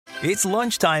It's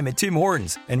lunchtime at Tim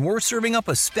Hortons, and we're serving up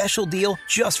a special deal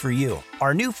just for you.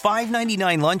 Our new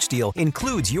 $5.99 lunch deal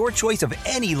includes your choice of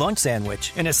any lunch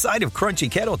sandwich and a side of crunchy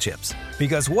kettle chips.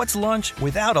 Because what's lunch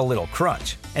without a little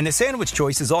crunch? And the sandwich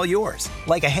choice is all yours,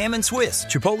 like a ham and Swiss,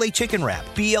 Chipotle chicken wrap,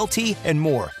 BLT, and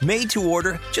more, made to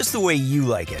order just the way you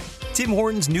like it. Tim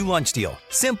Hortons' new lunch deal.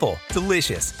 Simple,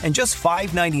 delicious, and just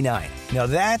 $5.99. Now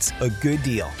that's a good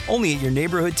deal. Only at your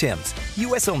neighborhood Tim's.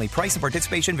 U.S. only. Price and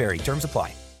participation vary. Terms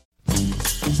apply.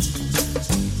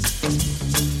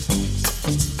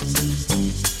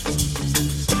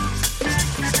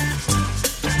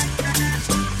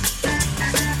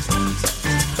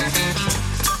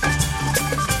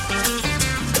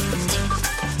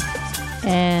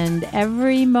 And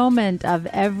every moment of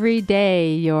every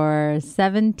day, your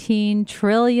 17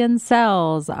 trillion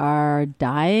cells are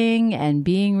dying and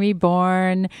being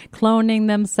reborn, cloning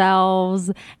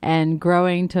themselves, and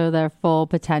growing to their full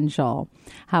potential.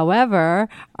 However,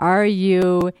 are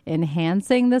you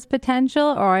enhancing this potential,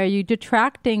 or are you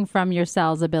detracting from your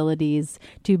cells' abilities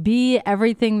to be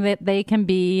everything that they can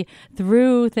be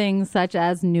through things such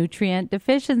as nutrient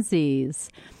deficiencies?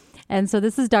 And so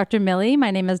this is Dr. Millie.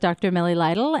 My name is Dr. Millie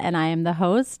Lytle, and I am the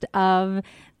host of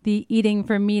the Eating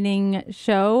for Meaning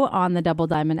show on the Double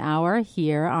Diamond Hour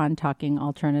here on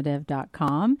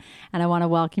TalkingAlternative.com. And I want to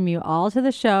welcome you all to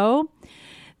the show.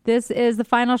 This is the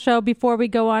final show before we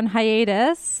go on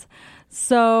hiatus.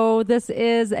 So this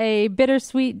is a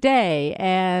bittersweet day,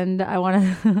 and I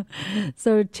want to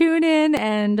so tune in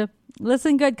and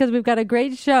listen good, because we've got a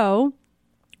great show.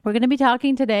 We're going to be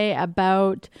talking today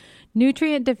about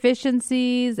nutrient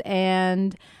deficiencies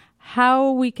and how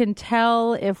we can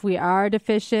tell if we are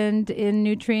deficient in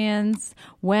nutrients,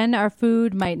 when our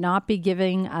food might not be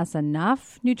giving us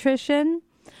enough nutrition.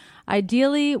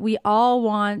 Ideally, we all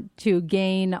want to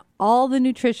gain all the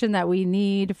nutrition that we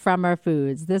need from our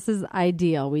foods. This is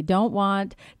ideal. We don't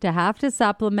want to have to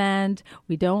supplement.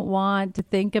 We don't want to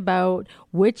think about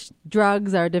which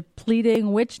drugs are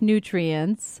depleting which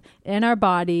nutrients in our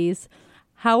bodies.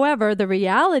 However, the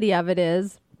reality of it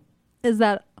is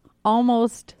that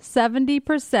almost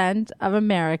 70% of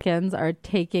Americans are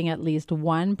taking at least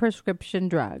one prescription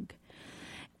drug.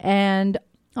 And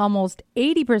almost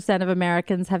 80% of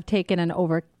Americans have taken an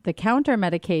over-the-counter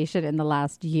medication in the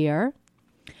last year.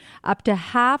 Up to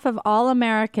half of all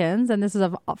Americans, and this is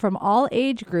from all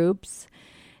age groups,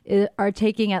 are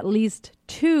taking at least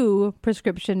 2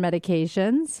 prescription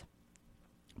medications.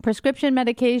 Prescription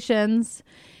medications,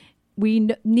 we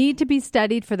need to be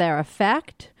studied for their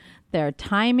effect, their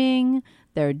timing,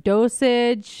 their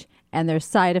dosage, and their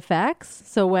side effects.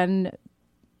 So when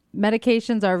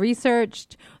medications are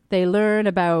researched, they learn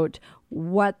about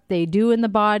what they do in the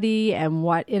body and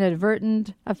what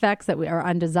inadvertent effects or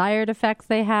undesired effects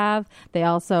they have. They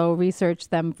also research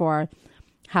them for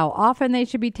how often they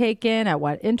should be taken, at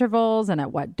what intervals, and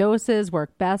at what doses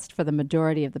work best for the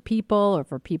majority of the people, or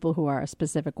for people who are a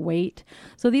specific weight.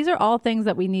 So these are all things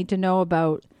that we need to know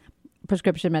about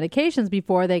prescription medications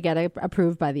before they get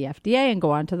approved by the FDA and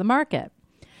go onto the market.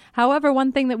 However,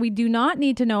 one thing that we do not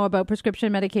need to know about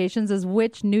prescription medications is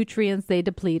which nutrients they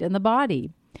deplete in the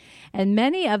body. And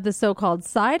many of the so-called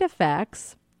side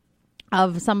effects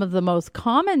of some of the most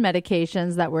common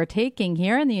medications that we're taking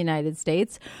here in the United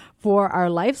States for our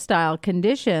lifestyle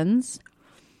conditions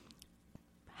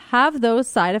have those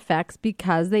side effects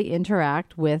because they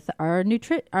interact with our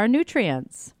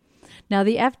nutrients. Now,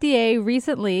 the FDA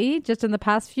recently, just in the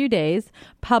past few days,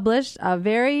 published a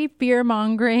very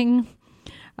fear-mongering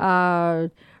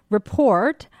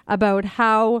report about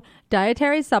how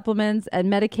dietary supplements and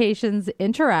medications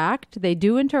interact. They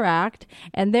do interact,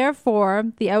 and therefore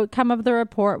the outcome of the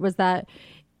report was that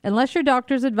unless your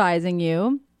doctor's advising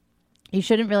you, you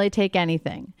shouldn't really take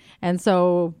anything. And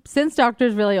so since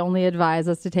doctors really only advise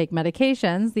us to take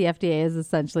medications, the FDA is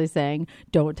essentially saying,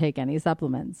 don't take any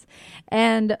supplements.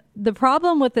 And the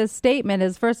problem with this statement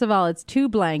is, first of all, it's too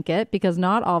blanket, because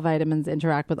not all vitamins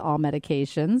interact with all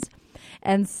medications.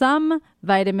 And some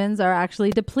vitamins are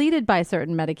actually depleted by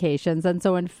certain medications. And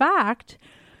so, in fact,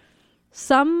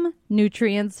 some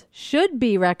nutrients should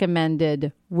be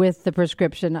recommended with the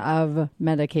prescription of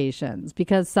medications,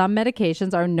 because some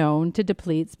medications are known to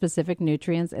deplete specific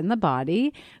nutrients in the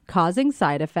body, causing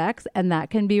side effects, and that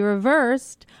can be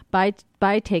reversed by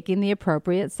taking the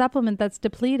appropriate supplement that's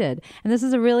depleted. And this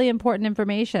is a really important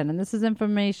information, and this is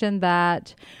information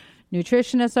that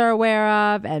nutritionists are aware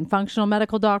of, and functional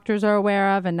medical doctors are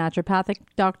aware of, and naturopathic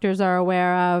doctors are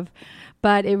aware of.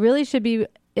 But it really should be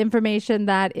information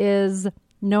that is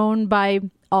known by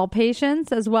all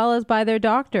patients as well as by their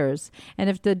doctors. And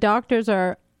if the doctors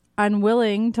are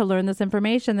unwilling to learn this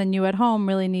information, then you at home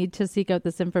really need to seek out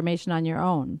this information on your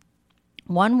own.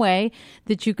 One way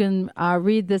that you can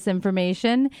read this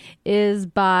information is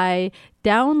by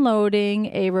downloading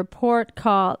a report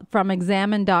from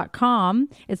examine.com.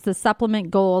 It's the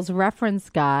Supplement Goals Reference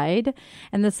Guide.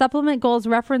 And the Supplement Goals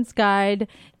Reference Guide,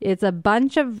 it's a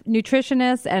bunch of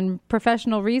nutritionists and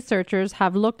professional researchers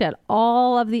have looked at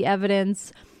all of the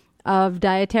evidence of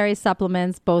dietary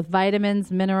supplements, both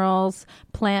vitamins, minerals,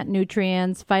 plant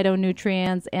nutrients,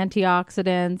 phytonutrients,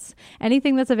 antioxidants,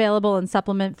 anything that's available in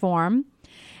supplement form.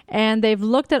 And they've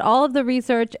looked at all of the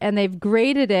research and they've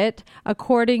graded it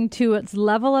according to its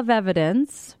level of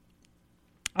evidence.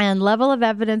 And level of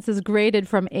evidence is graded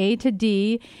from A to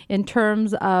D in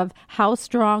terms of how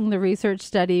strong the research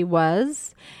study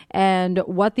was and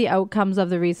what the outcomes of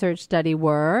the research study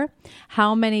were,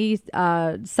 how many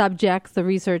subjects the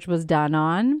research was done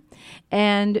on,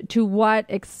 and to what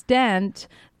extent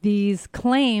these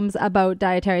claims about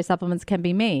dietary supplements can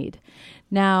be made.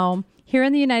 Now, here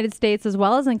in the United States, as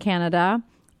well as in Canada,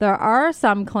 there are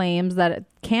some claims that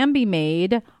can be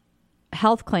made,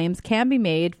 health claims can be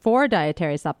made for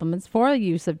dietary supplements, for the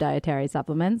use of dietary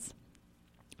supplements.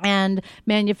 And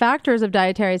manufacturers of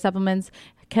dietary supplements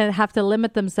can have to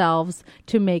limit themselves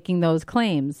to making those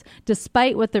claims,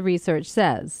 despite what the research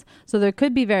says. So there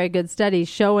could be very good studies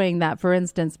showing that, for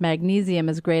instance, magnesium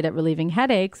is great at relieving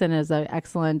headaches and is an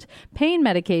excellent pain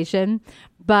medication,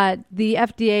 but the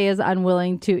FDA is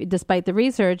unwilling to, despite the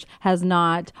research, has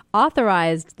not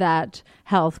authorized that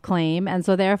health claim. And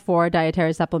so therefore,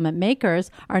 dietary supplement makers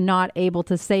are not able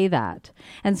to say that.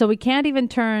 And so we can't even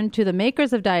turn to the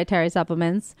makers of dietary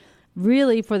supplements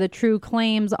really for the true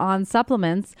claims on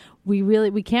supplements.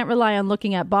 We can't rely on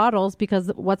looking at bottles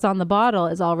because what's on the bottle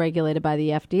is all regulated by the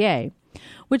FDA,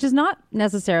 which is not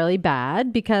necessarily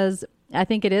bad, because I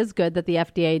think it is good that the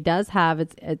FDA does have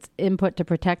its input to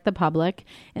protect the public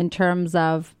in terms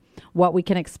of what we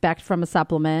can expect from a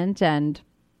supplement, and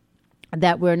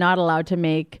that we're not allowed to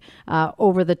make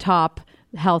over-the-top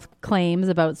health claims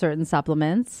about certain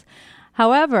supplements.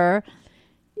 However,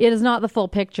 it is not the full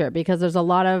picture, because there's a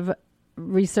lot of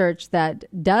research that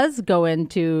does go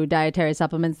into dietary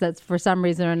supplements that's for some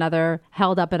reason or another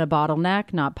held up in a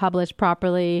bottleneck, not published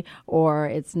properly, or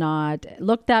it's not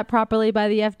looked at properly by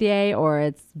the FDA, or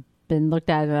it's been looked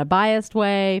at in a biased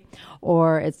way,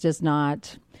 or it's just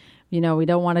not, we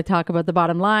don't want to talk about the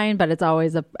bottom line, but it's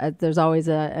always there's always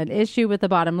an issue with the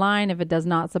bottom line. If it does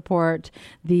not support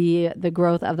the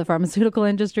growth of the pharmaceutical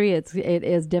industry, it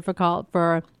is difficult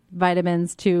for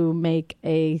vitamins to make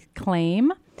a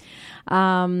claim.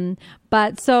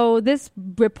 But so this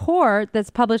report that's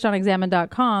published on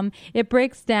examine.com, it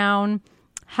breaks down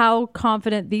how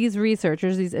confident these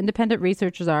researchers, these independent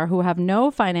researchers are, who have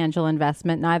no financial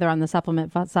investment, neither on the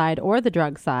supplement side or the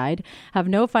drug side, have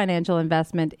no financial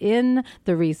investment in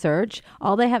the research.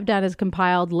 All they have done is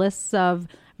compiled lists of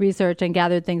research and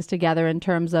gathered things together in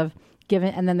terms of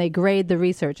and then they grade the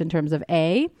research in terms of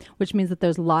A, which means that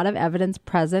there's a lot of evidence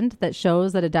present that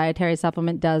shows that a dietary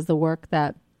supplement does the work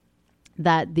that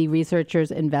the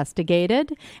researchers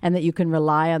investigated, and that you can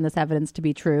rely on this evidence to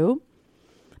be true.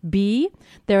 B,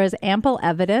 there is ample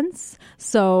evidence.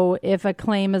 So if a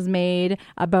claim is made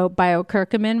about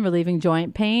biocurcumin relieving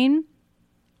joint pain,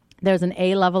 there's an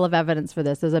A level of evidence for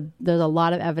this. There's a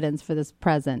lot of evidence for this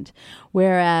present.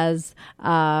 Whereas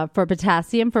for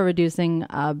potassium for reducing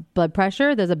blood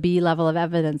pressure, there's a B level of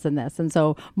evidence in this. And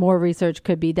so more research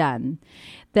could be done.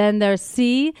 Then there's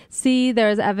C. C,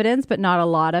 there's evidence, but not a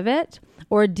lot of it.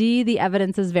 Or D, the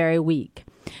evidence is very weak.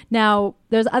 Now,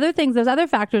 there's other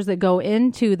factors that go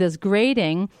into this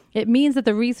grading. It means that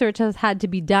the research has had to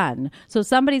be done. So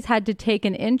somebody's had to take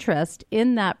an interest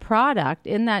in that product,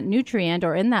 in that nutrient,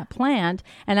 or in that plant,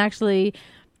 and actually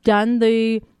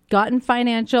gotten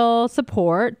financial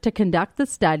support to conduct the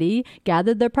study,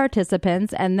 gathered their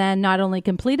participants, and then not only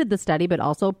completed the study, but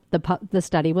also the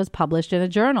study was published in a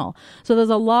journal. So there's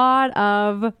a lot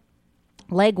of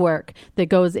legwork that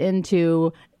goes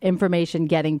into information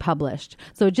getting published.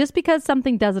 So just because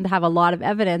something doesn't have a lot of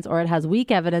evidence, or it has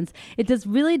weak evidence, it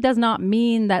really does not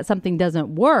mean that something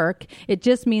doesn't work. It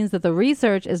just means that the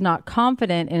research is not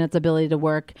confident in its ability to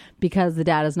work because the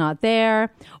data is not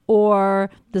there, or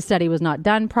the study was not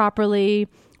done properly,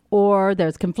 or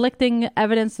there's conflicting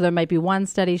evidence. So there might be one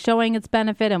study showing its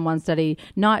benefit and one study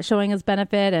not showing its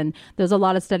benefit. And there's a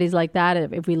lot of studies like that.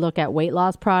 If we look at weight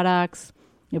loss products,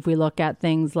 if we look at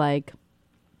things like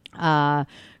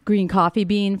green coffee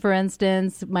bean, for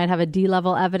instance, might have a D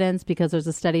level evidence because there's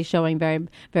a study showing very,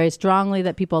 very strongly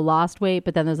that people lost weight,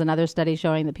 but then there's another study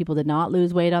showing that people did not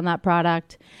lose weight on that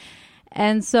product.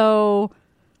 And so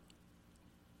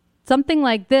something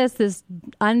like this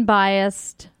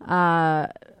unbiased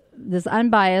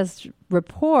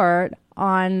report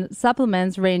on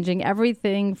supplements ranging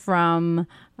everything from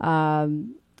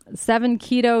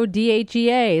 7-keto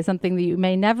DHEA, something that you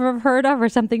may never have heard of or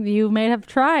something that you may have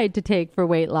tried to take for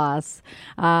weight loss,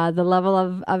 the level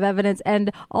of evidence,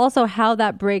 and also how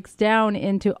that breaks down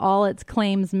into all its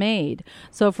claims made.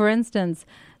 So, for instance,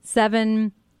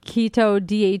 7-keto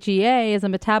DHEA is a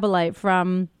metabolite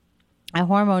from a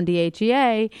hormone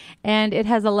DHEA, and it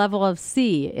has a level of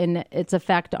C in its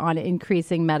effect on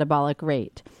increasing metabolic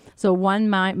rate. So one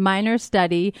minor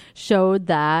study showed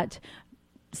that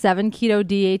 7-keto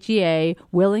DHEA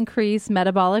will increase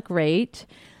metabolic rate,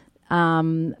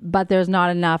 but there's not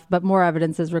enough, but more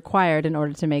evidence is required in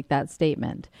order to make that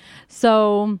statement.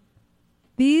 So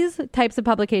these types of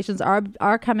publications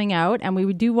are coming out, and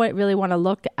we do really want to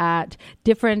look at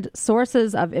different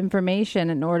sources of information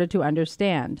in order to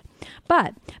understand.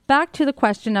 But back to the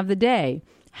question of the day.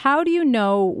 How do you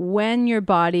know when your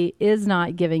body is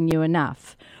not giving you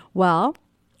enough? Well,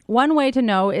 one way to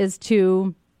know is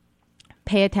to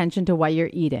pay attention to what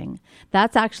you're eating.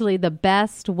 That's actually the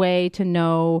best way to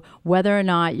know whether or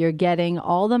not you're getting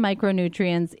all the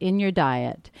micronutrients in your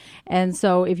diet. And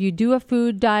so if you do a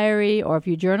food diary or if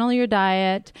you journal your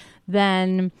diet,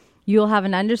 then you'll have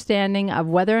an understanding of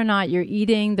whether or not you're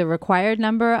eating the required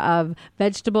number of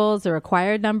vegetables, the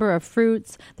required number of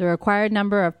fruits, the required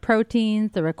number of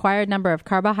proteins, the required number of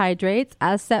carbohydrates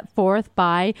as set forth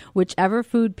by whichever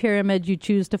food pyramid you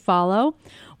choose to follow,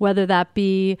 whether that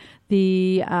be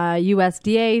the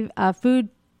USDA food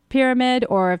pyramid,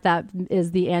 or if that is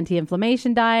the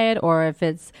anti-inflammation diet, or if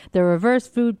it's the reverse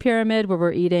food pyramid where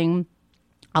we're eating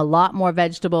a lot more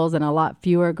vegetables and a lot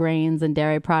fewer grains and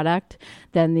dairy product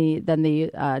than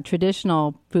the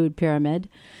traditional food pyramid.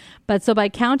 But so by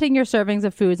counting your servings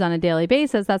of foods on a daily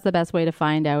basis, that's the best way to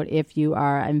find out if you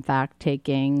are in fact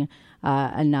taking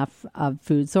enough of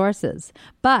food sources.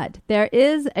 But there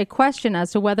is a question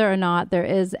as to whether or not there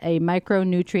is a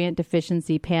micronutrient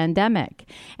deficiency pandemic.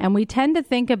 And we tend to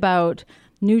think about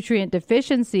nutrient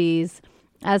deficiencies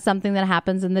as something that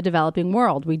happens in the developing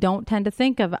world. We don't tend to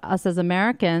think of us as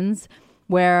Americans,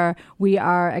 where we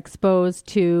are exposed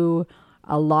to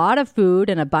a lot of food,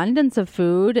 an abundance of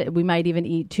food. We might even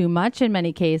eat too much in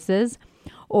many cases.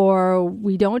 Or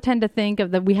we don't tend to think of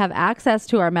that we have access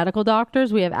to our medical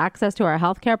doctors. We have access to our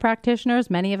healthcare practitioners.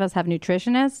 Many of us have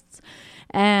nutritionists.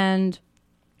 And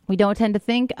we don't tend to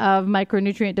think of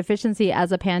micronutrient deficiency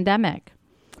as a pandemic.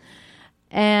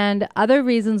 And other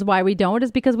reasons why we don't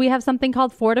is because we have something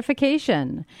called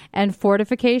fortification. And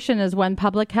fortification is when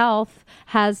public health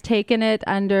has taken it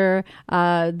under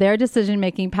their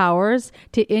decision-making powers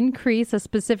to increase a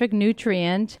specific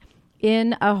nutrient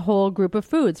in a whole group of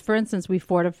foods. For instance, we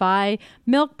fortify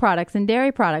milk products and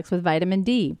dairy products with vitamin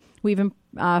D. We even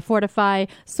fortify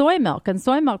soy milk and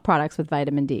soy milk products with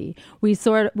vitamin D. We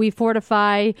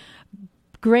fortify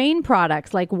grain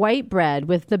products like white bread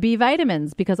with the B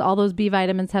vitamins, because all those B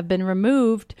vitamins have been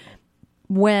removed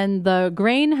when the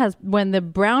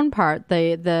brown part,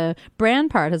 the bran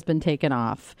part has been taken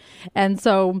off. And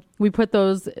so we put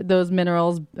those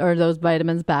minerals or those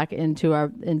vitamins back into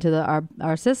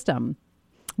our system.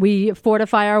 We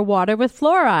fortify our water with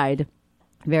fluoride.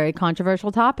 Very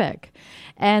controversial topic.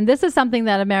 And this is something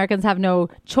that Americans have no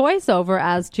choice over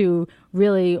as to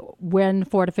really when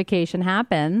fortification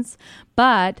happens.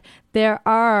 But there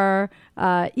are,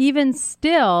 even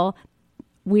still,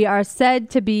 we are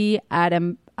said to be at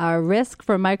a risk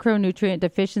for micronutrient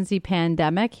deficiency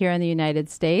pandemic here in the United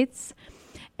States.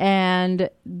 And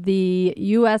the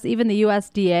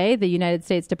USDA, the United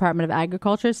States Department of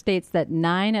Agriculture, states that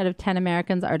 9 out of 10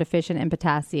 Americans are deficient in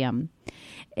potassium.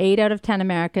 8 out of 10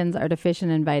 Americans are deficient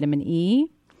in vitamin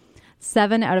E.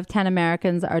 7 out of 10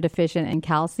 Americans are deficient in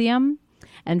calcium.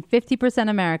 And 50%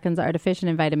 Americans are deficient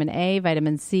in vitamin A,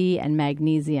 vitamin C, and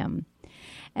magnesium.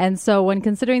 And so when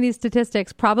considering these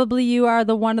statistics, probably you are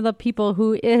one of the people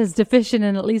who is deficient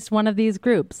in at least one of these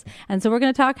groups. And so we're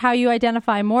going to talk how you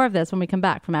identify more of this when we come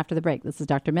back from after the break. This is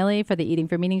Dr. Millie for the Eating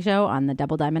for Meaning show on the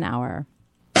Double Diamond Hour.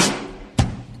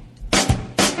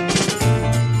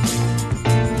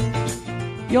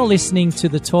 You're listening to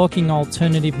the Talking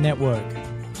Alternative Network.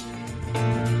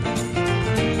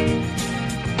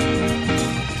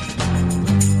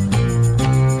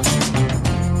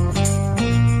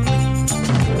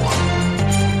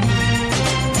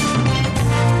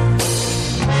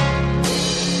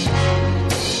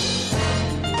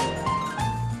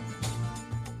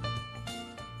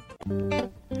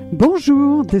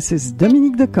 Bonjour, this is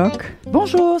Dominique Decoq.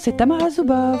 Bonjour, c'est Tamara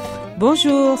Zuboff.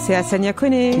 Bonjour, c'est Asania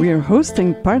Kone. We are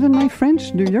hosting Pardon My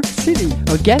French, New York City.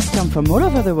 Our guests come from all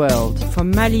over the world.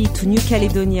 From Mali to New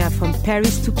Caledonia, from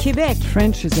Paris to Quebec.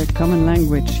 French is their common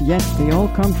language, yet they all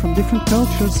come from different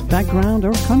cultures, background,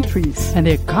 or countries. And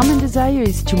their common desire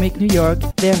is to make New York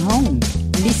their home.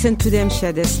 Listen to them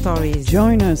share their stories.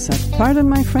 Join us at Pardon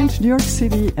My French, New York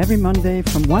City every Monday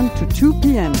from 1 to 2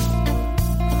 p.m.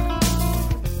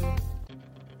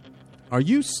 Are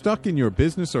you stuck in your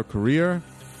business or career?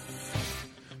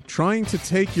 Trying to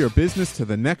take your business to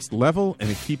the next level and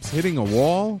it keeps hitting a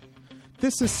wall?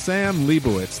 This is Sam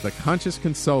Leibowitz, the Conscious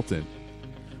Consultant.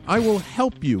 I will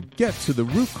help you get to the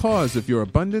root cause of your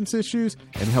abundance issues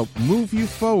and help move you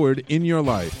forward in your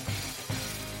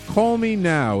life. Call me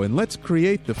now and let's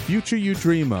create the future you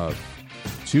dream of.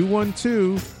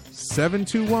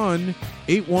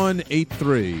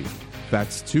 212-721-8183.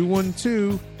 That's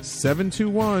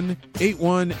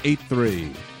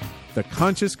 212-721-8183. The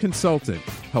Conscious Consultant,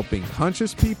 helping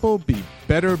conscious people be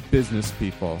better business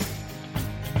people.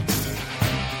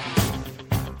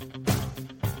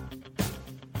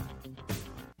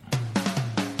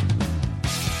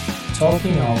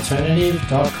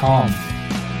 TalkingAlternative.com.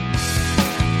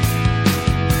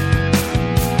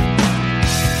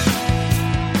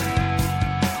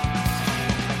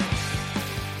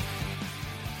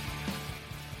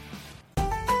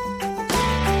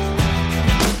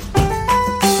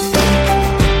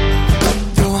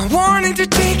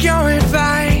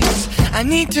 I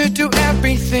need to do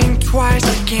everything twice.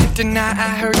 I can't deny I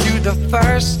heard you the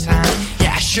first time.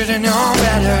 Yeah, I should've known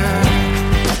better.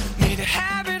 Need a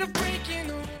habit of breaking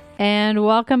the rules. And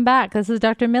welcome back. This is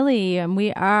Dr. Millie, and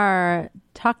we are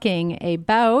talking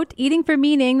about eating for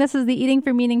meaning. This is the Eating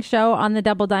for Meaning show on the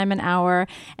Double Diamond Hour,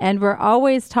 and we're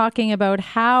always talking about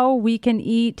how we can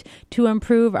eat to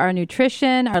improve our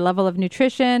nutrition, our level of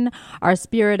nutrition, our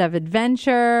spirit of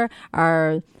adventure,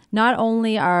 not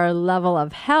only our level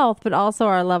of health, but also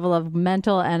our level of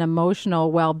mental and emotional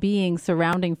well-being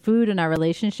surrounding food and our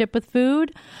relationship with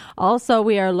food. Also,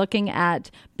 we are looking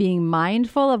at being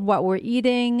mindful of what we're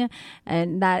eating,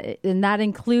 and that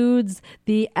includes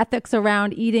the ethics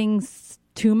around eating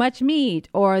too much meat,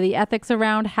 or the ethics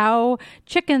around how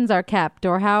chickens are kept,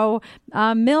 or how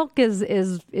milk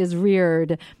is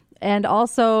reared. And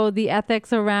also the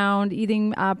ethics around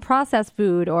eating processed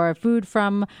food or food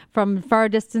from far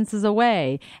distances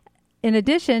away. In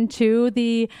addition to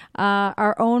the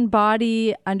our own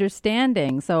body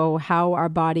understanding, so how our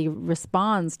body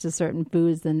responds to certain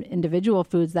foods and individual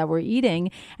foods that we're eating,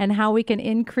 and how we can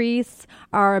increase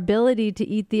our ability to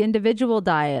eat the individual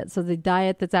diet, so the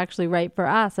diet that's actually right for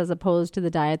us as opposed to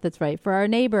the diet that's right for our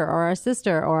neighbor or our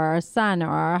sister or our son or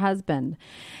our husband.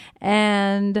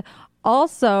 And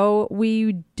also,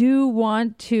 we do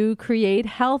want to create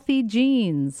healthy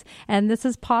genes, and this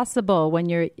is possible when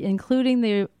you're including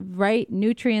the right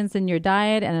nutrients in your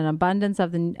diet and an abundance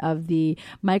of the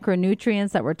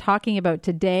micronutrients that we're talking about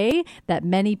today that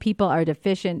many people are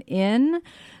deficient in.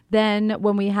 Then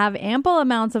when we have ample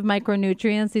amounts of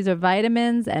micronutrients, these are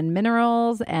vitamins and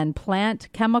minerals and plant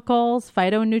chemicals,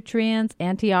 phytonutrients,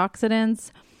 antioxidants,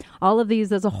 all of these.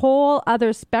 There's a whole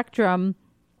other spectrum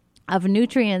of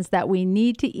nutrients that we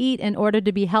need to eat in order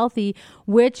to be healthy,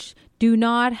 which do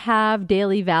not have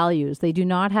daily values. They do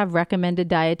not have recommended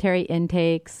dietary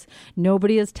intakes.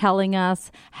 Nobody is telling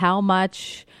us how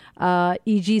much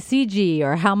EGCG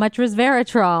or how much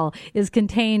resveratrol is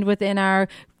contained within our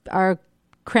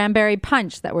cranberry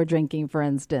punch that we're drinking, for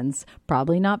instance.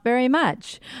 Probably not very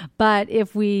much. But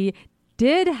if we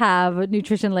did have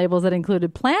nutrition labels that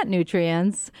included plant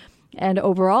nutrients and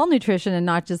overall nutrition and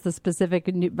not just the specific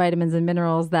vitamins and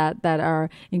minerals that are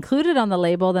included on the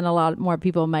label, then a lot more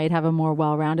people might have a more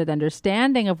well-rounded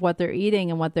understanding of what they're eating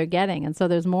and what they're getting. And so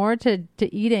there's more to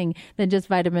eating than just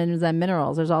vitamins and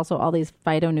minerals. There's also all these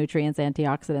phytonutrients,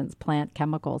 antioxidants, plant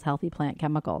chemicals, healthy plant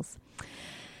chemicals.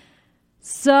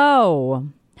 So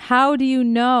how do you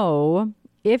know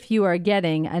if you are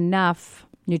getting enough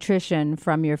nutrition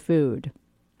from your food?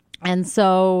 And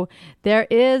so there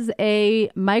is a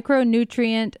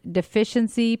micronutrient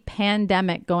deficiency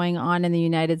pandemic going on in the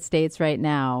United States right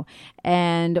now.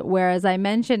 And whereas I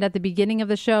mentioned at the beginning of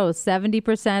the show,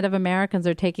 70% of Americans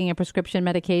are taking a prescription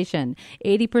medication.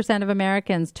 80% of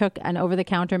Americans took an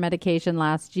over-the-counter medication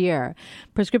last year.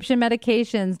 Prescription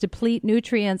medications deplete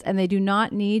nutrients, and we do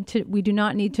not need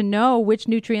to know which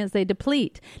nutrients they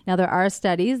deplete. Now, there are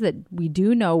studies that we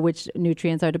do know which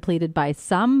nutrients are depleted by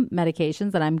some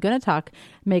medications, and I'm going to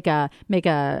make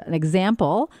an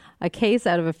example, a case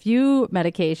out of a few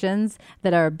medications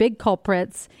that are big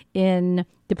culprits in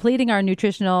depleting our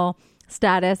nutritional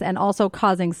status and also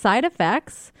causing side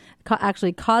effects,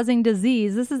 actually causing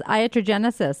disease. This is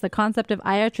iatrogenesis, the concept of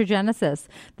iatrogenesis.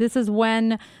 This is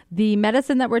when the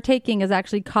medicine that we're taking is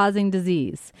actually causing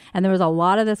disease. And there was a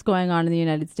lot of this going on in the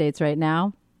United States right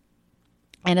now.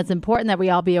 And it's important that we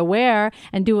all be aware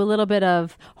and do a little bit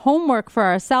of homework for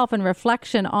ourselves and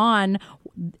reflection on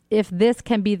if this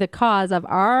can be the cause of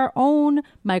our own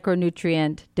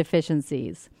micronutrient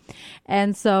deficiencies.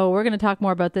 And so we're going to talk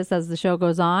more about this as the show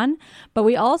goes on. But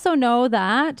we also know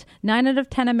that 9 out of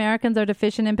 10 Americans are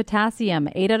deficient in potassium.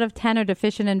 8 out of 10 are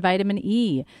deficient in vitamin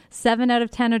E. 7 out of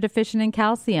 10 are deficient in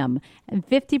calcium. And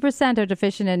 50% are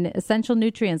deficient in essential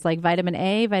nutrients like vitamin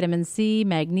A, vitamin C,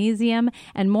 magnesium.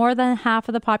 And more than half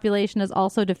of the population is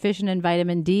also deficient in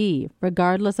vitamin D,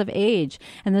 regardless of age.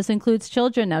 And this includes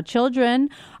children. Now, children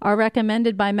are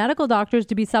recommended by medical doctors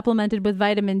to be supplemented with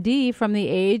vitamin D from the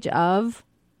age of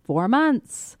 4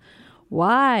 months.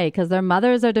 Why? Because their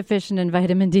mothers are deficient in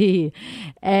vitamin D.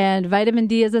 And vitamin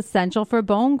D is essential for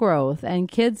bone growth. And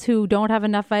kids who don't have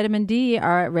enough vitamin D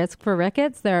are at risk for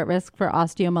rickets. They're at risk for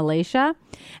osteomalacia.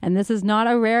 And this is not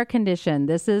a rare condition.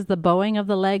 This is the bowing of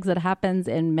the legs that happens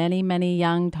in many, many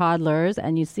young toddlers.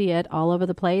 And you see it all over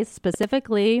the place,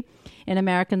 specifically in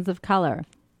Americans of color.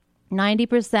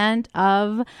 90%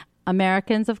 of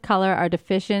Americans of color are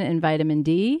deficient in vitamin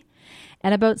D.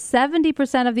 And about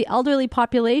 70% of the elderly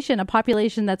population, a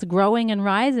population that's growing and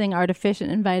rising, are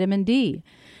deficient in vitamin D.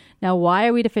 Now, why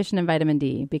are we deficient in vitamin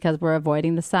D? Because we're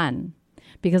avoiding the sun.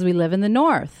 Because we live in the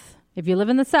north. If you live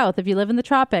in the south, if you live in the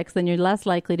tropics, then you're less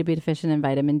likely to be deficient in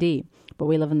vitamin D. But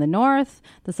we live in the north.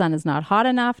 The sun is not hot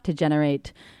enough to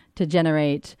generate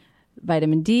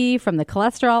vitamin D from the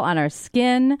cholesterol on our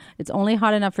skin. It's only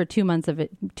hot enough for 2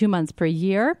 months per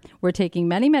year. We're taking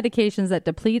many medications that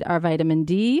deplete our vitamin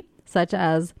D, such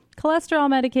as cholesterol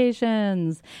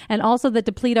medications, and also that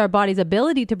deplete our body's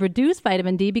ability to produce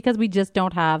vitamin D because we just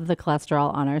don't have the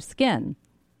cholesterol on our skin.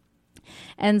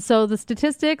 And so the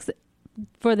statistics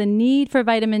for the need for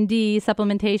vitamin D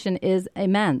supplementation is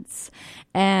immense.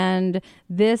 And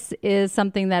this is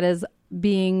something that is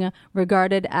being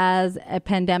regarded as a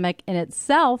pandemic in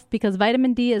itself, because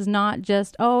vitamin D is not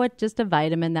just, it's just a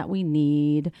vitamin that we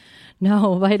need.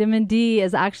 No, vitamin D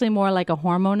is actually more like a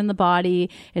hormone in the body.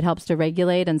 It helps to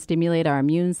regulate and stimulate our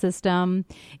immune system.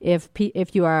 If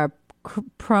you are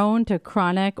prone to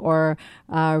chronic or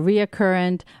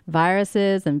reoccurrent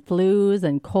viruses and flus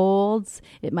and colds,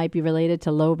 it might be related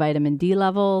to low vitamin D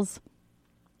levels.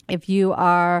 If you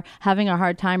are having a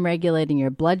hard time regulating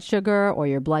your blood sugar or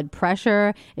your blood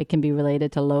pressure, it can be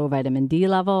related to low vitamin D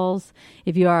levels.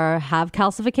 If you have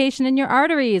calcification in your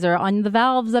arteries or on the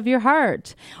valves of your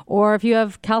heart, or if you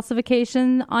have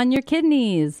calcification on your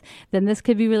kidneys, then this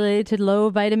could be related to low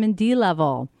vitamin D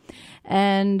level.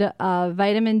 And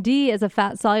vitamin D is a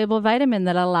fat-soluble vitamin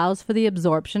that allows for the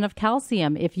absorption of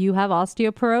calcium. If you have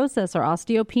osteoporosis or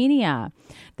osteopenia,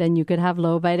 then you could have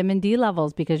low vitamin D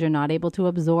levels because you're not able to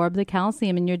absorb the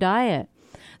calcium in your diet.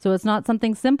 So it's not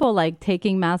something simple like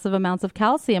taking massive amounts of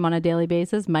calcium on a daily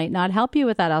basis might not help you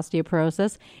with that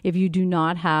osteoporosis if you do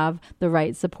not have the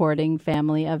right supporting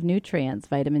family of nutrients,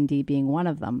 vitamin D being one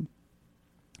of them.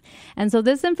 And so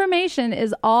this information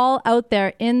is all out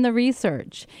there in the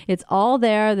research. It's all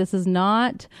there. This is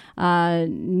not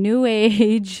new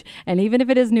age. And even if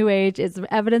it is new age, it's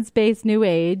evidence-based new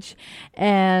age.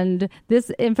 And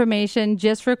this information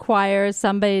just requires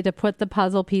somebody to put the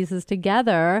puzzle pieces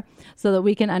together so that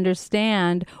we can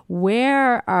understand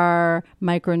where our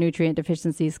micronutrient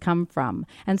deficiencies come from.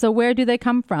 And so where do they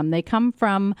come from? They come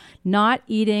from not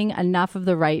eating enough of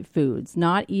the right foods,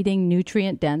 not eating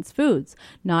nutrient-dense foods,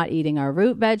 not eating our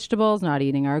root vegetables, not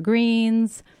eating our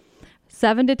greens.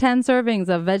 7 to 10 servings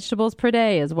of vegetables per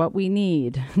day is what we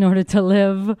need in order to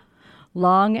live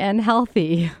long and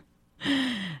healthy.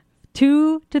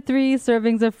 2 to 3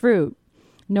 servings of fruit,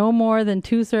 no more than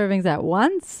 2 servings at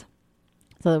once,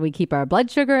 so that we keep our blood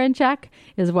sugar in check,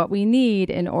 is what we need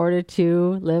in order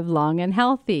to live long and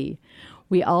healthy.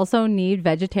 We also need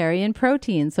vegetarian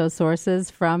protein, so sources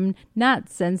from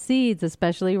nuts and seeds,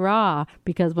 especially raw,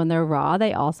 because when they're raw,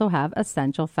 they also have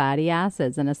essential fatty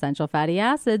acids. And essential fatty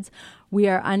acids, we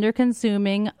are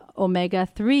under-consuming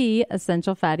omega-3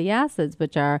 essential fatty acids,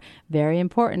 which are very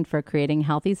important for creating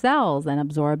healthy cells and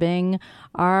absorbing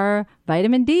our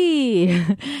vitamin D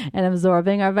and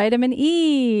absorbing our vitamin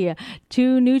E,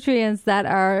 2 nutrients that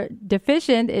are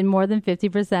deficient in more than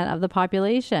 50% of the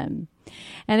population.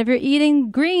 And if you're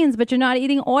eating greens, but you're not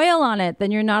eating oil on it,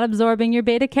 then you're not absorbing your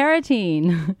beta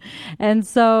carotene. And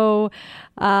so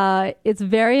it's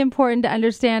very important to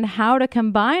understand how to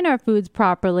combine our foods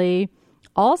properly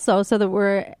Also, so that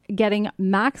we're getting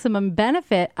maximum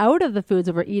benefit out of the foods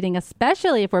that we're eating,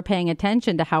 especially if we're paying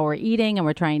attention to how we're eating and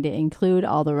we're trying to include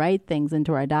all the right things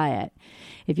into our diet.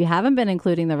 If you haven't been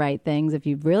including the right things, if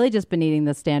you've really just been eating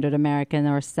the standard American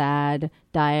or SAD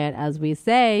diet, as we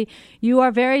say, you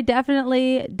are very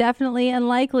definitely and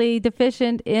likely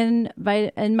deficient in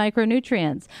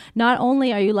micronutrients. Not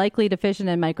only are you likely deficient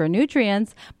in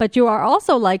micronutrients, but you are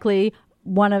also likely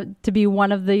to be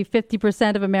one of the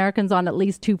 50% of Americans on at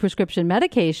least 2 prescription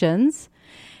medications.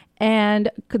 And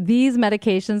these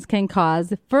medications can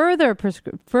cause further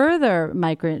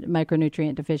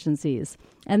micronutrient deficiencies.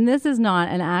 And this is not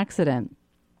an accident,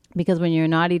 because when you're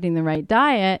not eating the right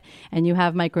diet and you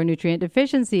have micronutrient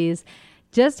deficiencies,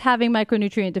 just having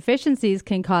micronutrient deficiencies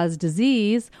can cause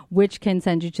disease, which can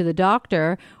send you to the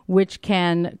doctor, which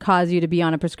can cause you to be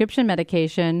on a prescription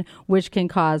medication, which can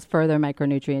cause further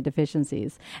micronutrient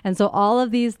deficiencies. And so all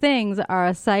of these things are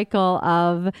a cycle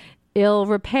of ill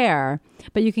repair,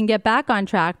 but you can get back on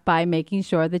track by making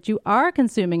sure that you are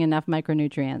consuming enough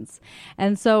micronutrients.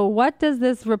 And so what does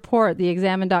this report, the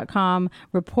Examine.com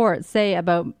report, say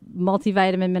about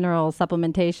multivitamin mineral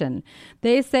supplementation?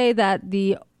 They say that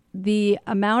the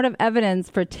amount of evidence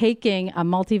for taking a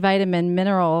multivitamin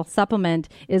mineral supplement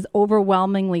is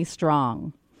overwhelmingly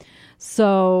strong.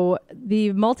 So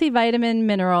the multivitamin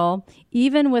mineral,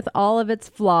 even with all of its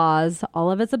flaws, all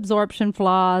of its absorption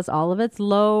flaws, all of its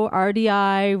low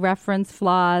RDI reference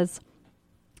flaws,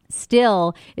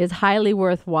 still is highly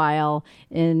worthwhile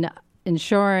in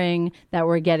ensuring that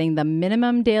we're getting the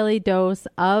minimum daily dose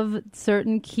of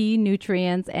certain key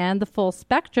nutrients and the full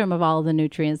spectrum of all the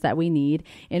nutrients that we need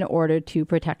in order to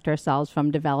protect ourselves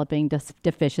from developing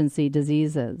deficiency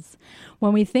diseases.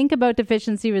 When we think about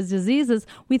deficiency diseases,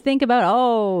 we think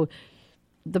about,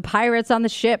 the pirates on the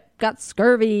ship got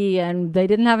scurvy and they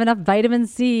didn't have enough vitamin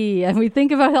C. And we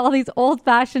think about all these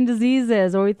old-fashioned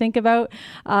diseases, or we think about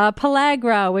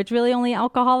pellagra, which really only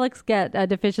alcoholics get a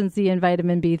deficiency in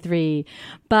vitamin B3,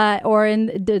 or in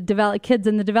kids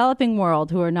in the developing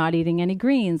world who are not eating any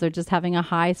greens or just having a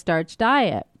high starch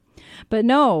diet. But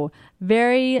no,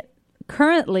 very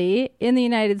currently in the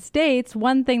United States,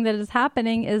 one thing that is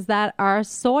happening is that our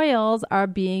soils are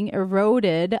being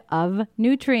eroded of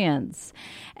nutrients.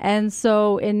 And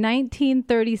so in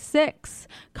 1936,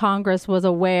 Congress was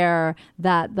aware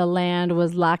that the land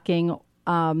was lacking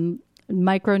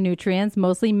micronutrients,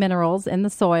 mostly minerals in the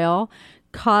soil,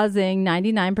 causing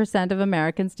 99% of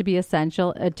Americans to be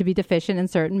deficient in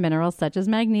certain minerals such as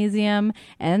magnesium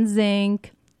and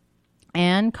zinc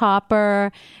and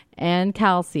copper and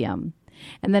calcium.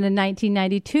 And then in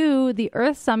 1992, the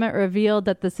Earth Summit revealed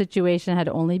that the situation had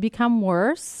only become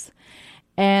worse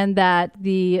and that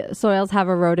the soils have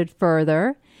eroded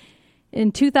further.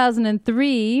 In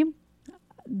 2003,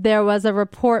 there was a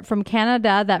report from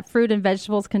Canada that fruit and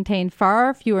vegetables contain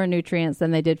far fewer nutrients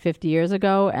than they did 50 years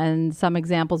ago. And some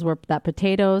examples were that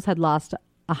potatoes had lost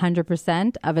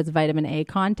 100% of its vitamin A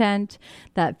content,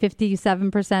 that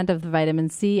 57% of the vitamin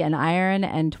C and iron,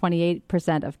 and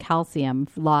 28% of calcium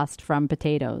lost from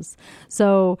potatoes.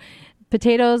 So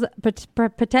potatoes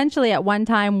potentially at one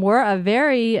time were a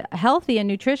very healthy and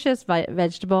nutritious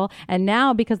vegetable, and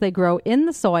now because they grow in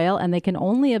the soil and they can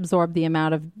only absorb the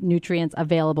amount of nutrients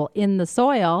available in the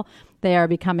soil, they are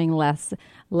becoming less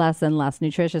and less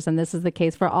nutritious. And this is the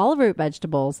case for all root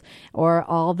vegetables, or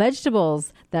all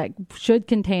vegetables that should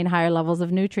contain higher levels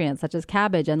of nutrients, such as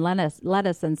cabbage and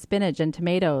lettuce and spinach and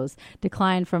tomatoes,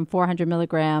 declined from 400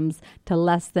 milligrams to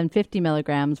less than 50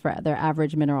 milligrams for their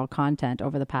average mineral content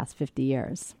over the past 50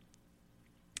 years.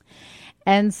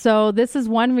 And so this is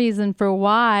one reason for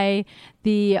why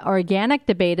the organic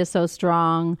debate is so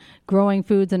strong, growing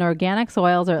foods in organic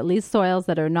soils, or at least soils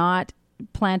that are not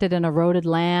planted in eroded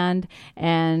land,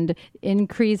 and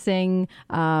increasing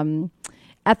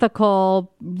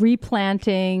ethical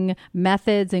replanting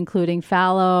methods, including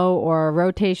fallow or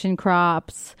rotation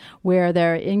crops, where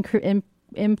they're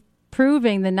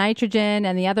improving the nitrogen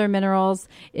and the other minerals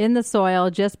in the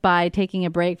soil just by taking a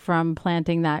break from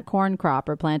planting that corn crop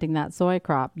or planting that soy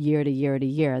crop year to year to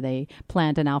year. They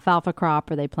plant an alfalfa crop,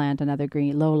 or they plant another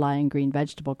low-lying green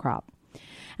vegetable crop.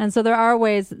 And so there are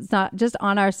ways, it's not just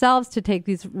on ourselves to take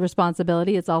these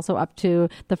responsibility, it's also up to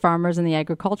the farmers and the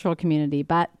agricultural community.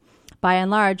 But by and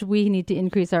large, we need to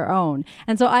increase our own.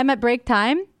 And so I'm at break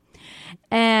time,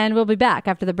 and we'll be back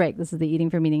after the break. This is the Eating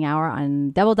for Meaning Hour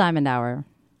on Double Diamond Hour.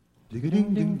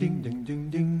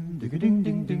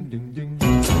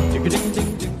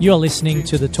 You're listening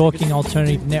to the Talking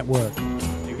Alternative Network.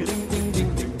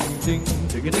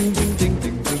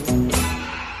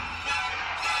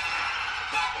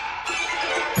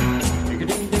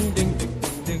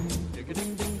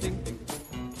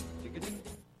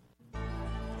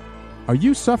 Are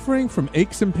you suffering from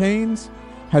aches and pains?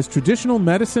 Has traditional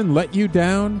medicine let you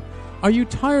down? Are you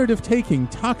tired of taking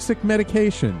toxic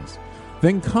medications?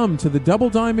 Then come to the Double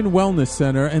Diamond Wellness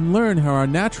Center and learn how our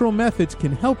natural methods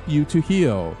can help you to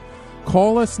heal.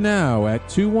 Call us now at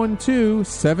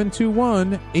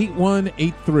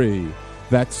 212-721-8183.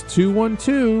 That's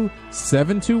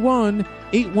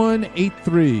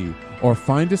 212-721-8183. Or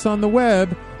find us on the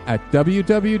web at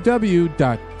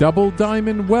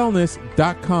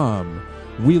www.doublediamondwellness.com.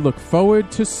 We look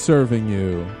forward to serving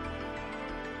you.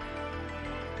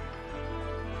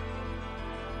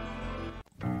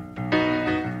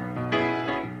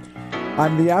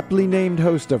 I'm the aptly named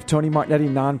host of Tony Martignetti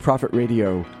Nonprofit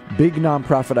Radio. Big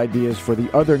nonprofit ideas for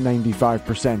the other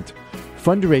 95%.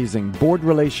 Fundraising, board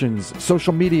relations,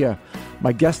 social media.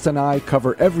 My guests and I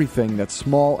cover everything that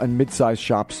small and mid-sized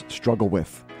shops struggle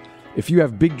with. If you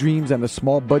have big dreams and a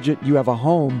small budget, you have a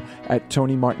home at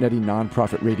Tony Martignetti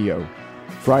Nonprofit Radio.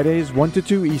 Fridays 1 to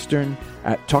 2 Eastern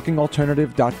at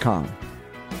talkingalternative.com.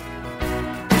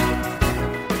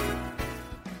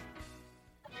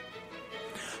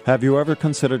 Have you ever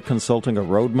considered consulting a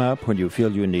roadmap when you feel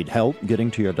you need help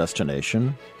getting to your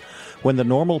destination? When the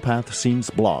normal path seems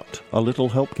blocked, a little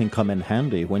help can come in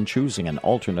handy when choosing an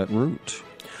alternate route.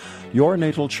 Your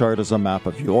natal chart is a map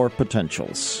of your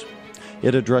potentials.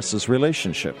 It addresses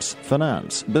relationships,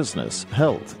 finance, business,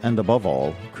 health, and above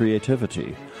all,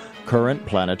 creativity. Current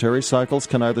planetary cycles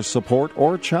can either support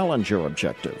or challenge your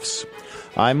objectives.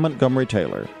 I'm Montgomery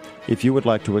Taylor. If you would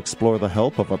like to explore the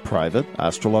help of a private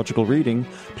astrological reading,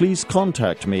 please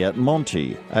contact me at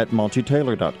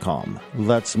monty@montytaylor.com.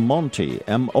 That's Monty,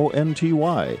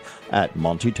 M-O-N-T-Y, at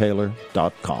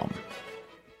montytaylor.com.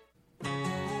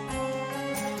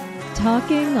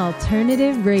 Talking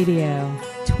Alternative Radio,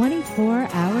 24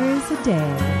 hours a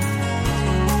day.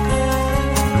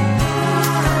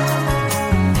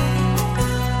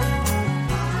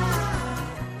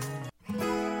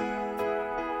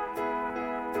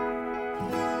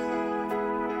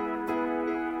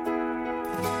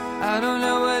 I don't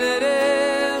know what it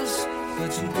is,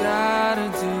 but you gotta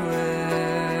do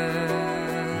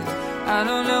it. I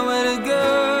don't know where to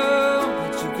go,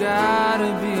 but you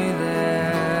gotta be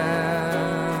there.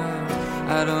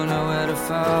 I don't know where to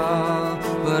fall,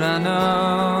 but I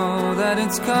know that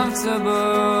it's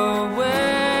comfortable where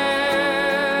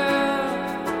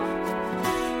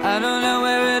I don't know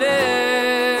where it is.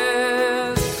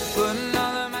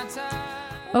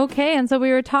 Okay, and so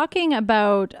we were talking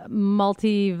about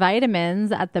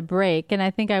multivitamins at the break, and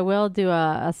I think I will do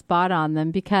a spot on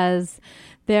them because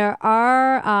there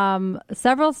are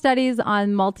several studies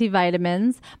on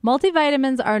multivitamins.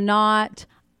 Multivitamins are not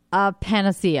a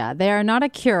panacea. They are not a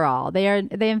cure-all. They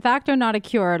in fact are not a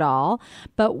cure at all.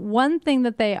 But one thing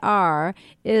that they are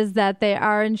is that they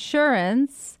are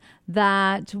insurance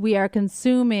that we are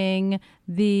consuming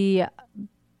the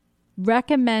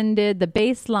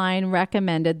baseline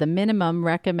recommended, the minimum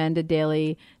recommended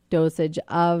daily dosage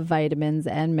of vitamins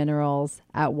and minerals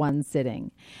at one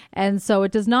sitting. And so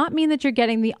it does not mean that you're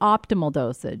getting the optimal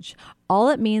dosage. All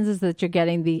it means is that you're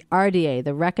getting the RDA,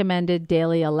 the recommended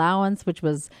daily allowance, which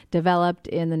was developed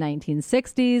in the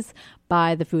 1960s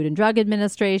by the Food and Drug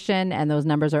Administration. And those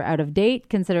numbers are out of date,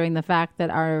 considering the fact that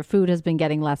our food has been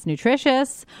getting less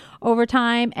nutritious over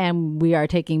time, and we are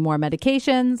taking more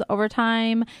medications over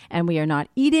time, and we are not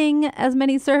eating as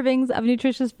many servings of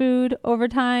nutritious food over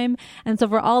time. And so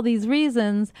for all these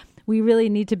reasons, we really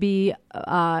need to be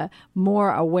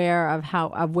more aware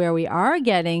of where we are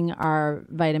getting our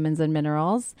vitamins and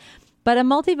minerals. But a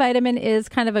multivitamin is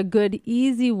kind of a good,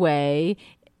 easy way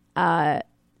to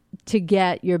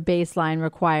get your baseline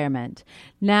requirement.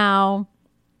 Now,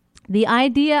 the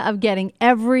idea of getting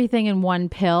everything in one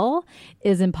pill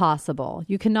is impossible.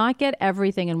 You cannot get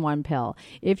everything in one pill.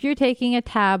 If you're taking a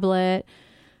tablet,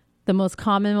 the most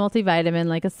common multivitamin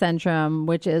like a Centrum,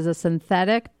 which is a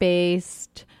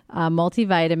synthetic-based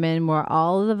multivitamin where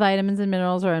all of the vitamins and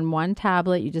minerals are in one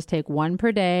tablet. You just take one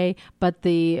per day, but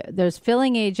there's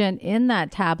filling agent in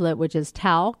that tablet, which is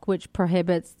talc, which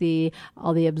prohibits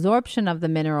all the absorption of the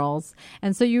minerals.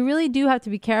 And so you really do have to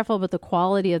be careful with the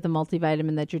quality of the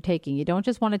multivitamin that you're taking. You don't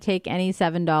just want to take any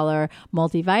 $7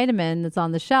 multivitamin that's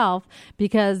on the shelf,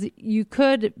 because you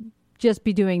could just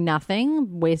be doing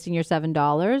nothing, wasting your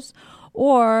 $7,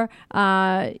 or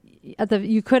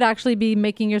you could actually be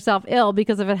making yourself ill,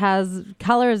 because if it has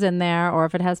colors in there or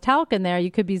if it has talc in there,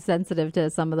 you could be sensitive to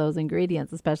some of those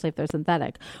ingredients, especially if they're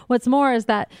synthetic. What's more is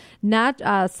that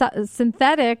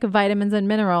synthetic vitamins and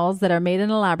minerals that are made in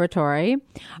a laboratory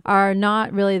are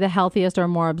not really the healthiest or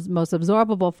most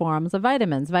absorbable forms of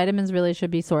vitamins. Vitamins really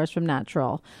should be sourced from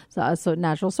natural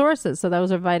sources. So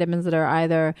those are vitamins that are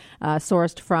either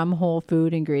sourced from whole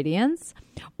food ingredients,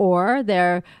 or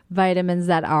they're vitamins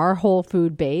that are whole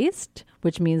food based,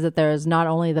 which means that there's not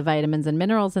only the vitamins and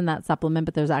minerals in that supplement,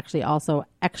 but there's actually also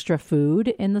extra food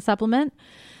in the supplement.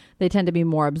 They tend to be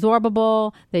more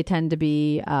absorbable. They tend to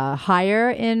be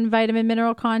higher in vitamin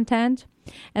mineral content.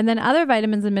 And then other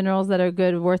vitamins and minerals that are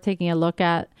good, worth taking a look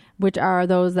at, which are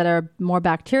those that are more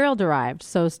bacterial derived.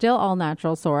 So still all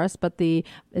natural source, but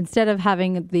instead of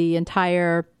having the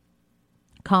entire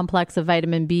complex of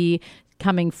vitamin B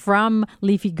coming from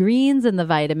leafy greens in the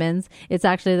vitamins, it's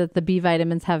actually that the B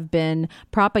vitamins have been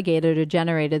propagated or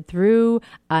generated through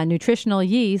nutritional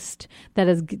yeast that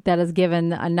is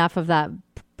given enough of that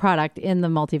product in the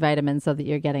multivitamin so that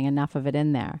you're getting enough of it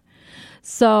in there.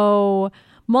 So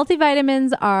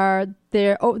multivitamins are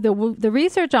the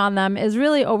research on them is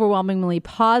really overwhelmingly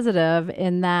positive,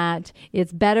 in that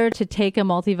it's better to take a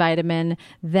multivitamin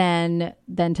than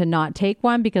to not take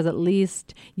one, because at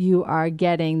least you are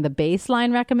getting the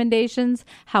baseline recommendations.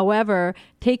 However,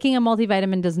 taking a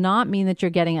multivitamin does not mean that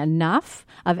you're getting enough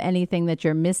of anything that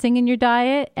you're missing in your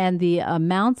diet, and the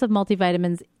amounts of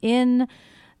multivitamins in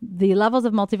the levels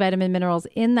of multivitamin minerals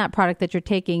in that product that you're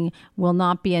taking will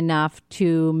not be enough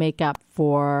to make up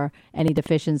for any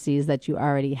deficiencies that you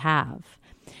already have.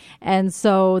 And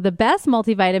so the best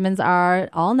multivitamins are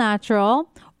all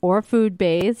natural or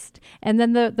food-based, and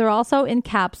then they're also in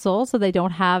capsules, so they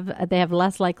have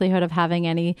less likelihood of having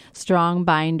any strong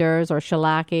binders or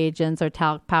shellac agents or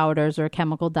talc powders or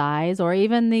chemical dyes, or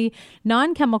even the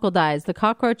non-chemical dyes. The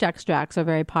cockroach extracts are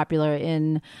very popular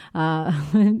in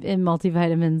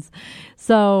multivitamins.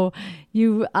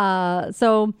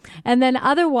 And then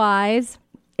otherwise,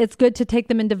 it's good to take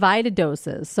them in divided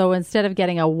doses. So instead of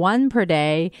getting a 1 per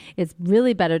day, it's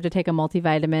really better to take a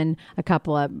multivitamin,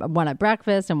 one at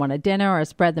breakfast and one at dinner, or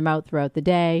spread them out throughout the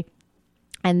day.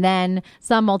 And then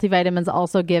some multivitamins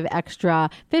also give extra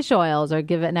fish oils, or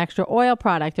give it an extra oil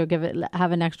product, or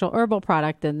have an extra herbal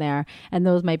product in there. And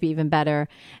those might be even better.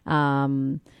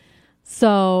 But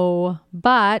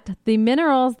the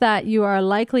minerals that you are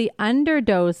likely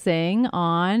underdosing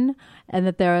on, and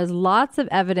that there is lots of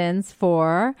evidence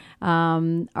for,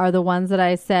 are the ones that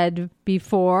I said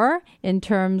before, in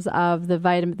terms of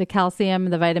the calcium,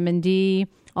 the vitamin D,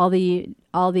 all the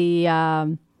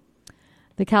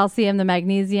calcium, the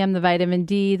magnesium, the vitamin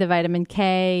D, the vitamin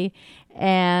K.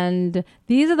 And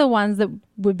these are the ones that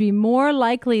would be more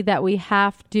likely that we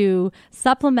have to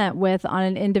supplement with on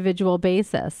an individual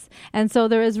basis. And so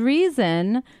there is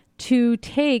reason to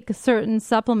take certain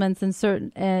supplements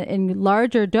in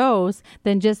larger dose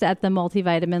than just at the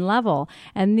multivitamin level.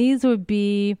 And these would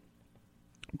be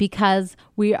because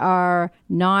we are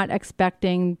not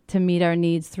expecting to meet our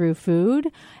needs through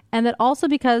food, and that also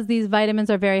because these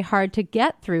vitamins are very hard to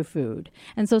get through food.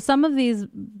 And so some of these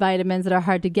vitamins that are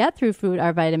hard to get through food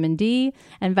are vitamin D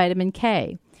and vitamin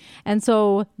K. And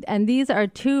these are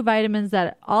two vitamins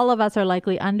that all of us are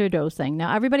likely underdosing.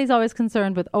 Now, everybody's always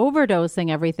concerned with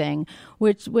overdosing everything,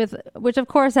 which of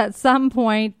course at some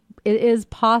point it is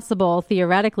possible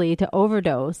theoretically to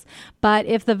overdose. But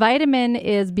if the vitamin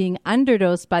is being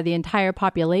underdosed by the entire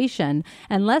population,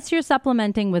 unless you're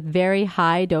supplementing with very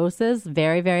high doses,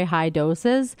 very, very high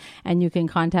doses, and you can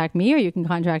contact me, or you can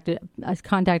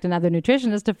contact another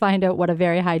nutritionist to find out what a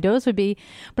very high dose would be.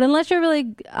 But unless you're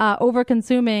really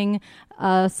over-consuming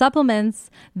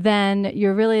supplements, then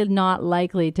you're really not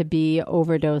likely to be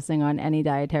overdosing on any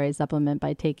dietary supplement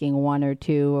by taking 1 or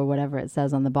 2 or whatever it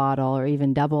says on the bottle, or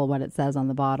even double what it says on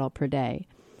the bottle per day.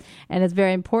 And it's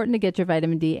very important to get your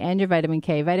vitamin D and your vitamin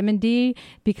K. Vitamin D,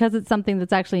 because it's something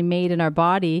that's actually made in our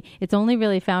body, it's only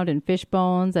really found in fish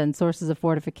bones and sources of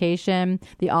fortification.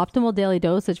 The optimal daily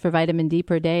dosage for vitamin D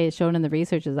per day, is shown in the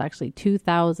research, is actually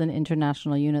 2,000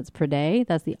 international units per day.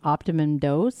 That's the optimum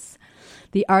dose.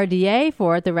 The RDA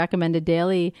for it, the recommended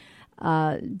daily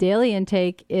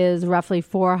intake, is roughly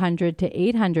 400 to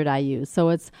 800 IU. So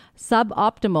it's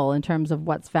suboptimal in terms of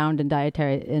what's found in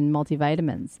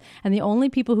multivitamins. And the only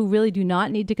people who really do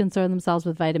not need to concern themselves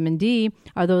with vitamin D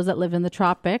are those that live in the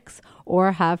tropics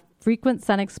or have frequent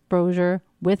sun exposure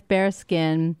with bare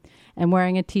skin, and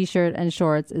wearing a t-shirt and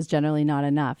shorts is generally not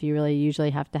enough. You really usually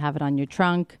have to have it on your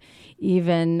trunk.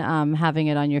 Even having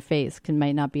it on your face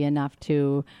might not be enough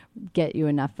to get you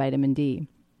enough vitamin D.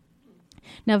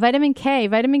 Now, vitamin K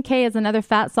is another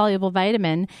fat-soluble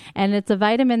vitamin, and it's a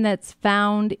vitamin that's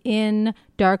found in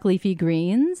dark leafy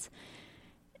greens.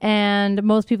 And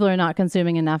most people are not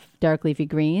consuming enough dark leafy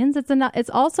greens. It's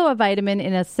also a vitamin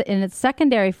in its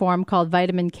secondary form called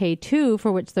vitamin K2,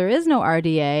 for which there is no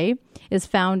RDA, is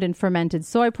found in fermented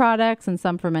soy products and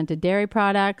some fermented dairy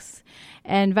products.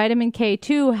 And vitamin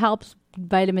K2 helps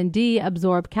vitamin D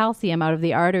absorb calcium out of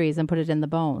the arteries and put it in the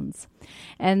bones.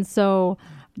 And so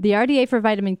the RDA for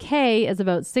vitamin K is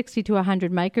about 60 to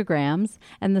 100 micrograms,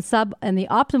 and the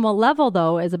optimal level,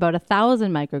 though, is about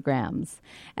 1,000 micrograms.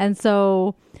 And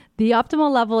so the optimal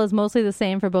level is mostly the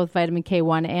same for both vitamin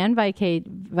K1 and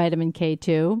vitamin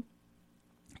K2.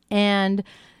 And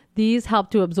these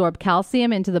help to absorb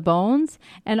calcium into the bones.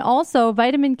 And also,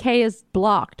 vitamin K is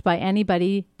blocked by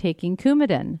anybody taking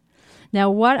Coumadin. Now,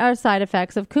 what are side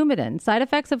effects of Coumadin? Side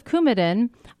effects of Coumadin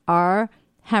are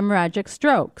hemorrhagic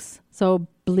strokes, so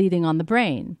bleeding on the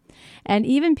brain. And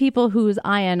even people whose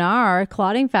INR,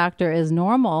 clotting factor, is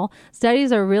normal,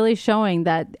 studies are really showing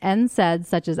that NSAIDs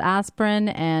such as aspirin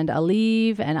and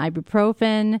Aleve and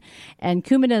ibuprofen, and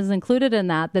Coumadin is included in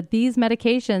that these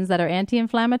medications that are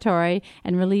anti-inflammatory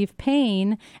and relieve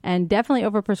pain and definitely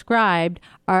overprescribed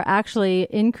are actually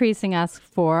increasing us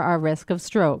for our risk of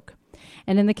stroke.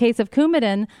 And in the case of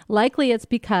Coumadin, likely it's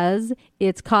because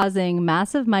it's causing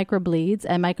massive microbleeds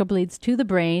and microbleeds to the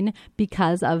brain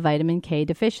because of vitamin K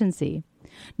deficiency.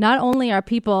 Not only does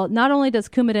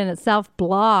Coumadin itself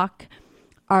block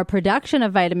our production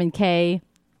of vitamin K,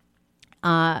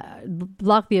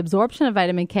 block the absorption of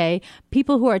vitamin K,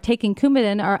 people who are taking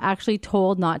Coumadin are actually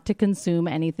told not to consume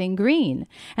anything green.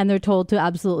 And they're told to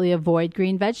absolutely avoid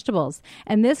green vegetables.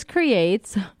 And this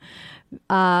creates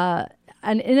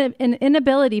an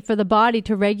inability for the body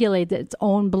to regulate its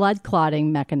own blood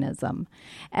clotting mechanism.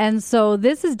 And so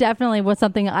this is definitely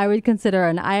something I would consider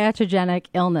an iatrogenic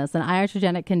illness, an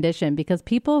iatrogenic condition, because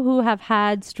people who have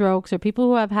had strokes or people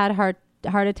who have had heart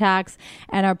attacks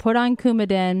and are put on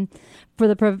Coumadin for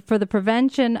the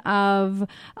prevention of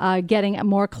getting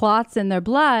more clots in their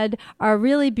blood are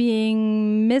really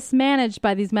being mismanaged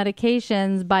by these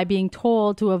medications by being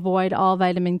told to avoid all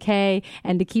vitamin K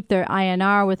and to keep their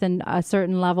INR within a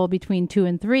certain level between 2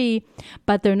 and 3,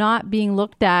 but they're not being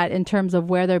looked at in terms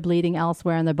of where they're bleeding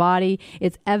elsewhere in their body.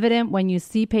 It's evident when you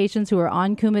see patients who are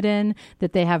on Coumadin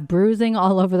that they have bruising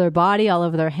all over their body, all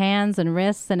over their hands and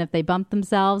wrists, and if they bump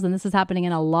themselves, and this is happening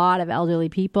in a lot of elderly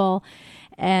people.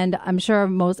 And I'm sure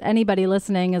anybody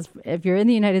listening, if you're in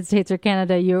the United States or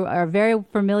Canada, you are very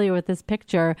familiar with this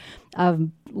picture of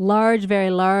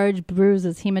very large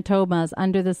bruises, hematomas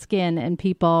under the skin in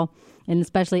people, and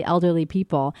especially elderly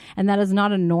people. And that is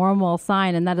not a normal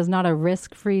sign, and that is not a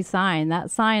risk-free sign. That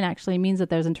sign actually means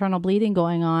that there's internal bleeding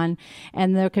going on,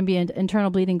 and there can be internal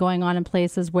bleeding going on in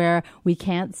places where we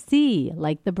can't see,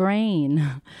 like the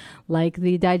brain, like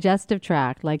the digestive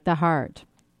tract, like the heart.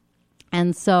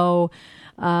 And so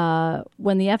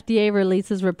when the FDA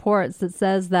releases reports that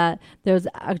says that there's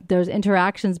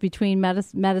interactions between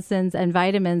medicines and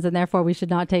vitamins, and therefore we should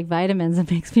not take vitamins, it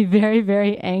makes me very,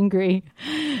 very angry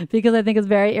because I think it's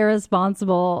very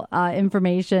irresponsible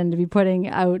information to be putting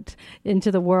out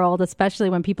into the world, especially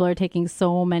when people are taking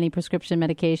so many prescription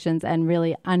medications and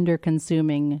really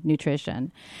under-consuming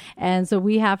nutrition. And so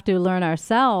we have to learn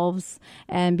ourselves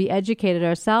and be educated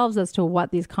ourselves as to what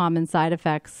these common side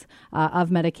effects of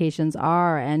medications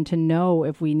are, and to know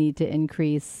if we need to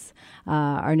increase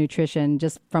our nutrition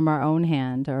just from our own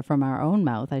hand, or from our own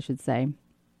mouth, I should say.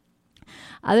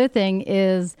 Other thing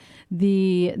is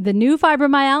the new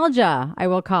fibromyalgia, I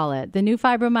will call it. The new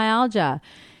fibromyalgia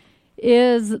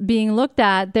is being looked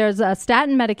at. There's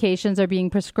statin medications are being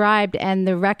prescribed, and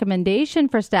the recommendation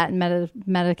for statin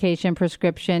medication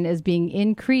prescription is being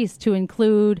increased to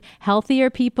include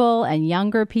healthier people and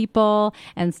younger people.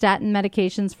 And statin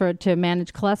medications to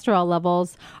manage cholesterol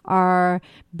levels are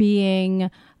being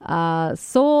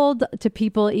sold to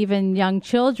people, even young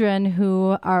children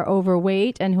who are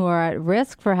overweight and who are at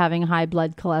risk for having high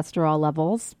blood cholesterol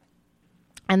levels.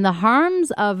 And the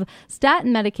harms of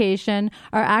statin medication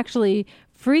are actually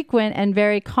frequent and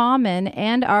very common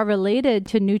and are related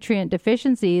to nutrient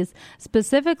deficiencies,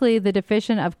 specifically the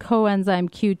deficiency of coenzyme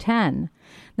Q10.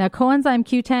 Now, coenzyme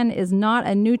Q10 is not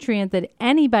a nutrient that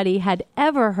anybody had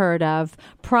ever heard of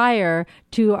prior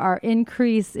to our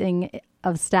increasing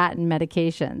of statin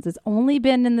medications. It's only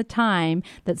been in the time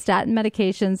that statin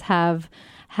medications have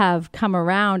come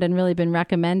around and really been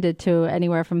recommended to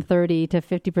anywhere from 30 to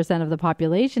 50% of the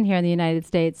population here in the United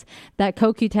States, that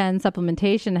CoQ10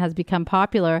 supplementation has become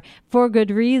popular for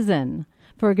good reason.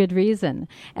 for a good reason.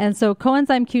 And so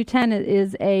coenzyme Q10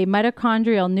 is a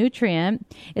mitochondrial nutrient.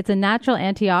 It's a natural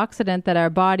antioxidant that our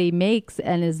body makes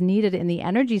and is needed in the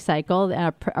energy cycle,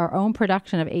 our own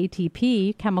production of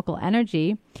ATP, chemical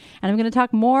energy. And I'm going to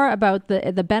talk more about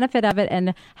the benefit of it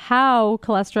and how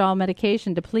cholesterol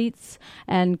medication depletes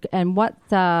and what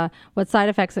side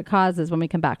effects it causes when we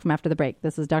come back from after the break.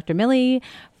 This is Dr. Millie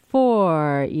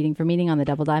for Eating for Meaning on the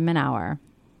Double Diamond Hour.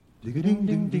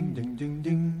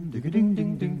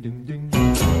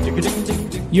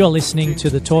 You're listening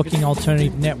to the Talking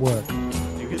Alternative Network.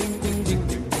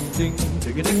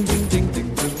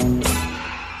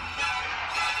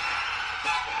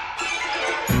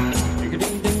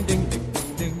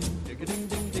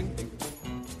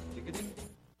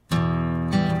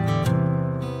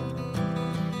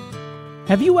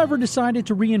 Have you ever decided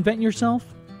to reinvent yourself?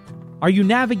 Are you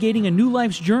navigating a new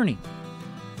life's journey?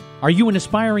 Are you an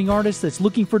aspiring artist that's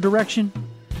looking for direction?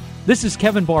 This is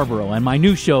Kevin Barbaro, and my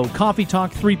new show, Coffee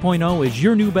Talk 3.0, is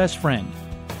your new best friend.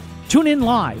 Tune in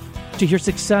live to hear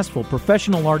successful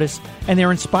professional artists and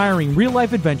their inspiring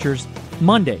real-life adventures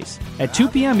Mondays at 2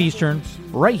 p.m. Eastern,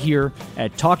 right here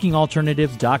at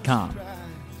TalkingAlternative.com.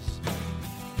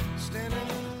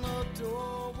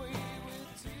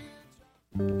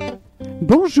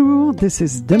 Bonjour, this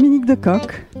is Dominique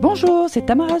Decoq. Bonjour, c'est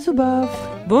Tamara Zuboff.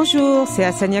 Bonjour, c'est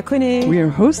Asania Kone. We are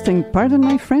hosting Pardon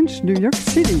My French, New York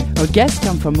City. Our guests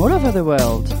come from all over the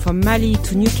world. From Mali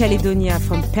to New Caledonia,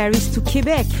 from Paris to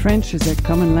Quebec. French is a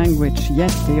common language,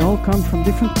 yet they all come from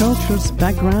different cultures,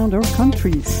 background, or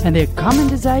countries. And their common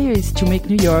desire is to make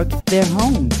New York their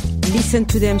home. Listen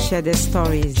to them share their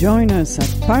stories. Join us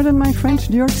at Pardon My French,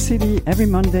 New York City every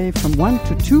Monday from 1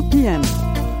 to 2 p.m.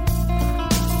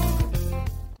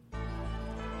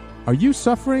 Are you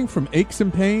suffering from aches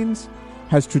and pains?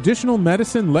 Has traditional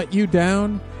medicine let you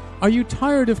down? Are you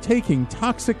tired of taking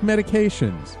toxic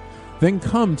medications? Then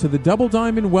come to the Double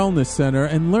Diamond Wellness Center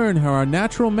and learn how our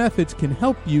natural methods can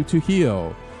help you to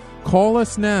heal. Call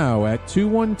us now at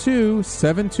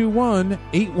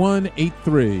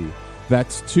 212-721-8183.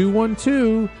 That's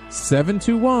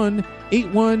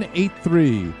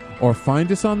 212-721-8183. Or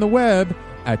find us on the web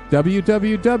at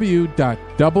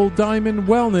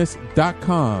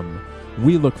www.doublediamondwellness.com.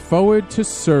 We look forward to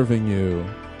serving you.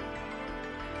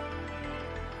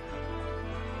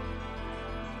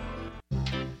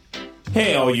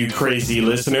 Hey, all you crazy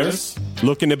listeners.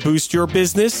 Looking to boost your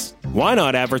business? Why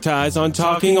not advertise on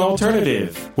Talking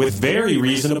Alternative with very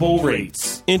reasonable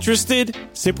rates? Interested?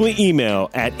 Simply email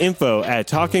at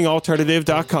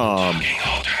info@talkingalternative.com. Talking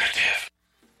Alternative.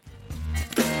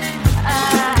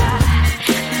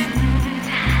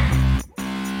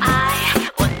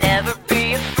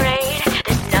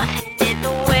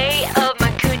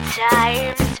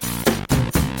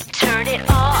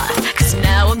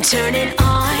 Turn it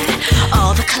on.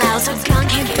 All the clouds are gone,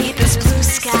 can't beat this blue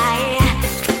sky.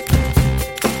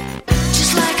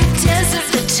 Just like a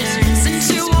desert that turns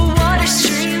into a water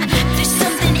stream. There's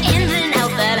something in the now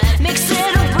that makes it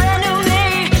a brand new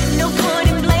day. No point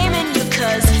in blaming you,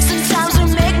 cause sometimes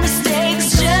we make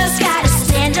mistakes. Just gotta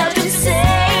stand up and say,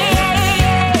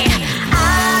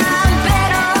 I'm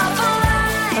better off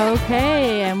alive.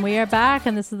 Okay, and we are back,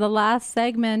 and this is the last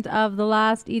segment of the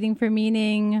last Eating for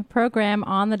Meaning program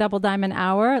on the Double Diamond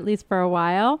Hour, at least for a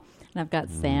while. And I've got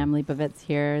Sam Leibovitz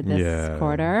here this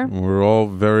quarter. We're all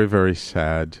very, very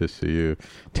sad to see you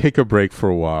take a break for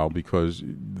a while because,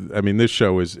 I mean, this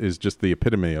show is just the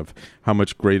epitome of how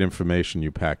much great information you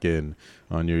pack in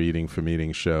on your Eating for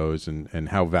Meaning shows and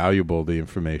how valuable the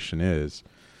information is.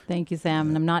 Thank you, Sam.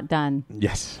 And I'm not done.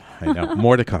 Yes, I know.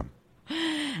 More to come.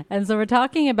 And so we're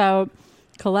talking about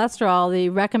cholesterol, the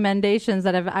recommendations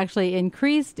that have actually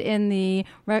increased in the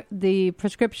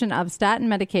prescription of statin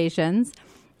medications.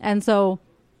 And so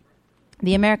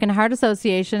the American Heart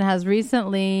Association has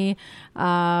recently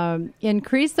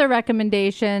increased their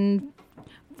recommendation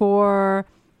for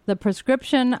the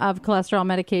prescription of cholesterol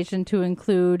medication to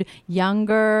include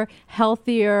younger,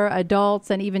 healthier adults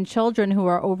and even children who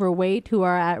are overweight, who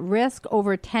are at risk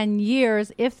over 10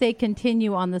 years if they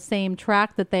continue on the same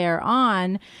track that they are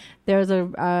on. There's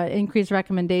a increased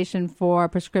recommendation for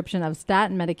prescription of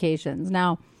statin medications.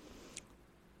 Now,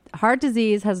 heart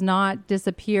disease has not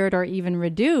disappeared or even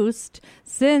reduced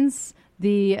since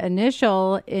the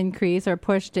initial increase or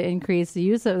push to increase the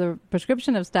use of the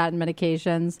prescription of statin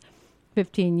medications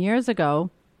 15 years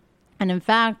ago. And in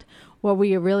fact, what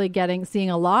we are really seeing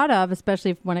a lot of,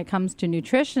 especially when it comes to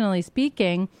nutritionally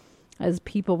speaking, is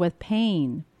people with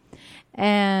pain.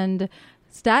 And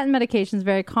statin medications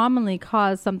very commonly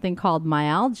cause something called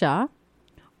myalgia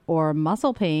or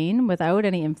muscle pain without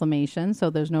any inflammation, so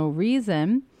there's no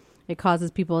reason. It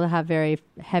causes people to have very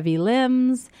heavy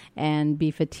limbs and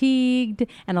be fatigued.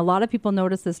 And a lot of people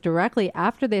notice this directly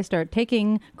after they start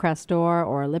taking Crestor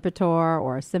or Lipitor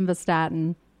or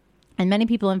Simvastatin. And many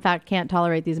people, in fact, can't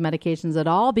tolerate these medications at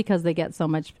all because they get so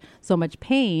much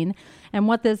pain. And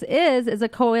what this is a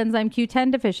coenzyme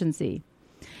Q10 deficiency.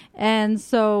 And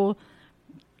so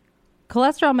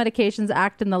cholesterol medications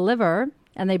act in the liver,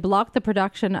 and they block the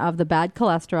production of the bad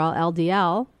cholesterol,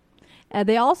 LDL. And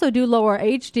they also do lower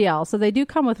HDL. So they do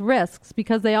come with risks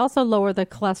because they also lower the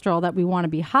cholesterol that we want to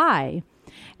be high.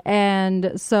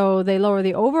 And so they lower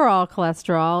the overall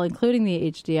cholesterol, including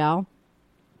the HDL.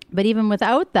 But even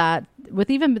without that,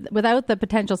 without the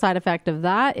potential side effect of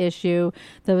that issue,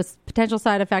 the potential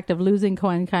side effect of losing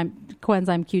coenzyme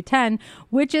Q10,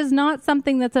 which is not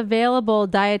something that's available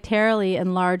dietarily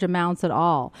in large amounts at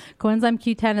all. Coenzyme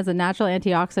Q10 is a natural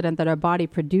antioxidant that our body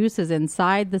produces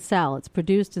inside the cell. It's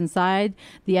produced inside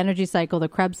the energy cycle, the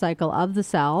Krebs cycle of the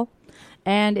cell,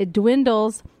 and it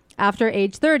dwindles after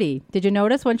age 30. Did you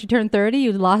notice once you turn 30,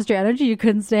 you lost your energy? You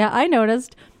couldn't stay out. I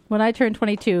noticed when I turned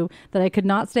 22 that I could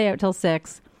not stay out till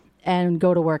 6 and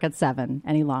go to work at 7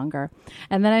 any longer.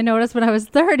 And then I noticed when I was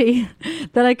 30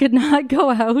 that I could not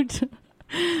go out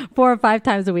 4 or 5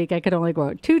 times a week. I could only go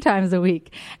out 2 times a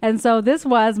week. And so this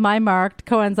was my marked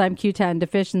coenzyme Q10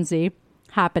 deficiency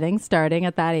happening starting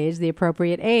at that age, the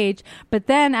appropriate age. But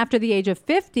then after the age of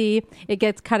 50, it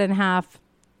gets cut in half.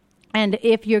 And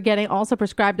if you're getting also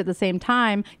prescribed at the same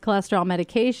time cholesterol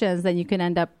medications, then you can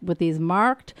end up with these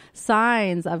marked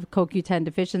signs of CoQ10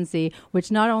 deficiency,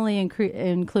 which not only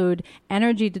include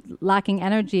lacking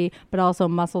energy, but also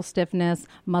muscle stiffness,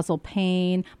 muscle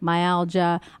pain,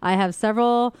 myalgia. I have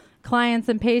several clients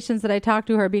and patients that I talk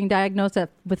to who are being diagnosed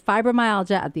with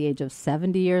fibromyalgia at the age of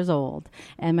 70 years old.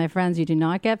 And my friends, you do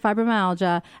not get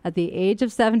fibromyalgia at the age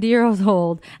of 70 years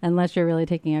old unless you're really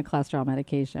taking a cholesterol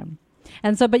medication.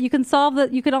 And so, but you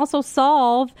can also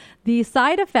solve the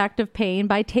side effect of pain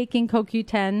by taking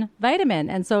CoQ10 vitamin.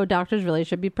 And so doctors really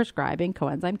should be prescribing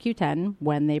coenzyme Q10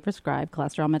 when they prescribe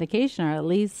cholesterol medication, or at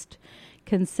least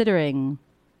considering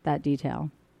that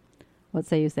detail. What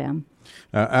say you, Sam?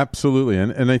 Absolutely.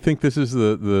 And I think this is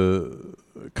the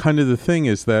kind of the thing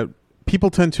is that people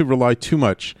tend to rely too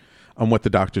much on what the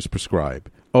doctors prescribe.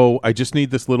 Oh, I just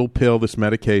need this little pill, this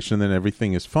medication, then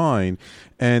everything is fine.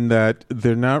 And that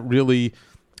they're not really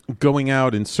going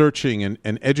out and searching and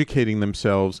educating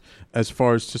themselves as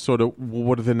far as to sort of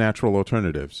what are the natural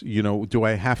alternatives? You know, do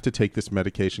I have to take this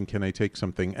medication? Can I take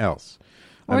something else?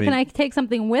 Or can I take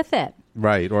something with it?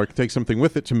 Right, or take something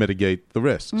with it to mitigate the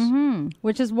risks. Mm-hmm.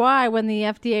 Which is why when the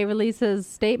FDA releases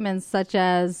statements such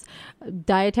as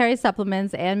dietary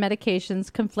supplements and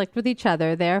medications conflict with each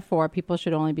other, therefore people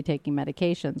should only be taking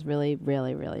medications, really,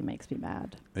 really, really makes me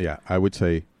mad. Yeah, I would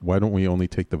say, why don't we only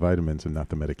take the vitamins and not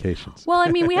the medications? Well,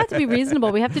 I mean, we have to be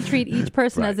reasonable. We have to treat each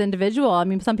person as individual. I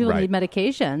mean, some people need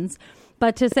medications.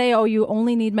 But to say, oh, you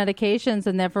only need medications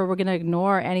and therefore we're going to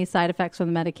ignore any side effects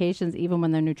from the medications, even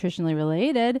when they're nutritionally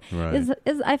related,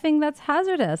 is I think that's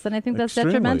hazardous. And I think that's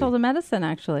detrimental to medicine,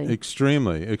 actually.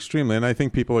 Extremely. And I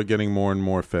think people are getting more and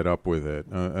more fed up with it.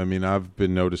 I mean, I've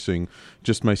been noticing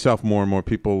just myself more and more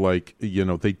people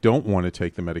they don't want to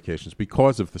take the medications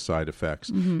because of the side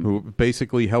effects. Mm-hmm. Who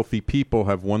basically healthy people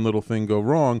have one little thing go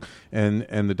wrong and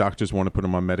the doctors want to put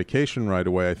them on medication right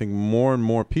away. I think more and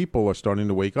more people are starting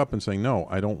to wake up and saying, no,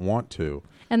 I don't want to.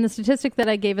 And the statistic that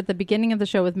I gave at the beginning of the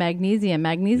show with magnesium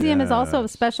is also of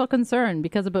special concern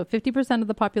because about 50% of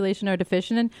the population are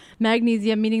deficient in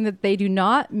magnesium, meaning that they do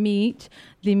not meet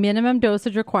the minimum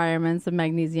dosage requirements of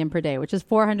magnesium per day, which is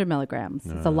 400 milligrams.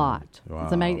 It's a lot. Wow.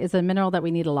 It's a mineral that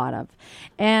we need a lot of.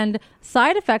 And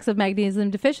side effects of magnesium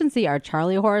deficiency are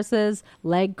Charlie horses,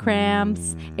 leg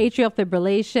cramps, atrial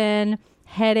fibrillation,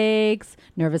 headaches,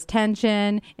 nervous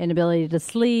tension, inability to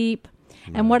sleep.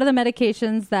 And what are the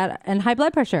medications and high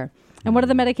blood pressure? And what are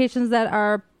the medications that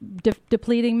are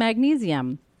depleting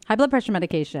magnesium? High blood pressure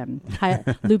medication,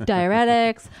 loop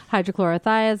diuretics,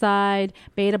 hydrochlorothiazide,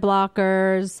 beta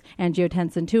blockers,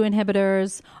 angiotensin 2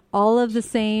 inhibitors, all of the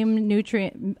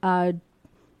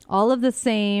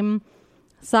same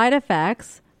side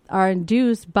effects are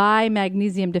induced by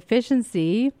magnesium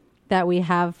deficiency that we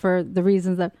have for the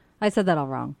reasons that I said that all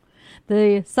wrong.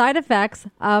 The side effects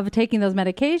of taking those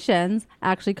medications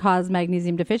actually cause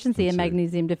magnesium deficiency, and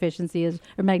magnesium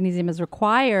is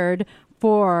required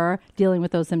for dealing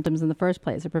with those symptoms in the first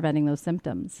place, or preventing those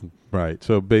symptoms. Right.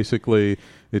 So basically,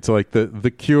 it's like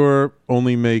the cure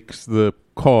only makes the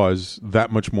cause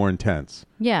that much more intense.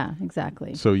 Yeah,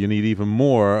 exactly. So you need even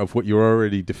more of what you're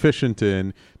already deficient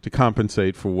in to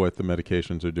compensate for what the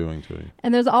medications are doing to you.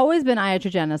 And there's always been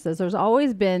iatrogenesis. There's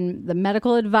always been the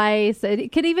medical advice.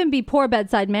 It could even be poor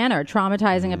bedside manner,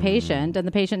 traumatizing a patient and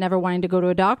the patient never wanting to go to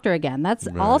a doctor again. That's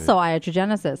also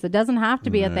iatrogenesis. It doesn't have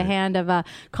to be at the hand of a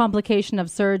complication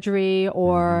of surgery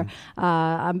or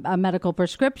a medical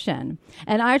prescription.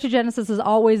 And iatrogenesis has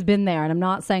always been there. And I'm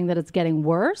not saying that it's getting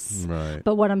worse. Right.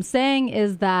 But what I'm saying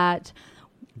is that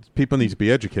people need to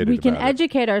be educated we can about it.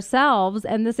 educate ourselves,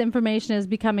 and this information is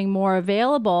becoming more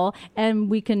available, and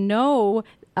we can know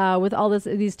with all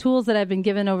these tools that I've been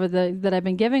giving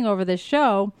over this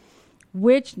show,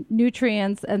 which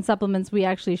nutrients and supplements we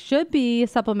actually should be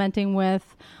supplementing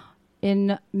with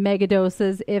in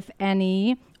megadoses, if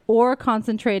any, or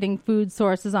concentrating food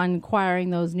sources on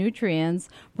acquiring those nutrients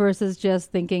versus just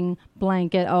thinking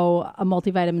blanket, a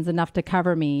multivitamin's enough to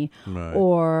cover me,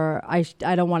 or I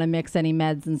don't want to mix any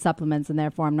meds and supplements, and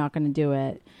therefore I'm not going to do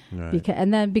it.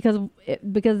 Right.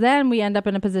 Because then we end up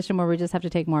in a position where we just have to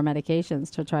take more medications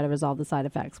to try to resolve the side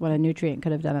effects when a nutrient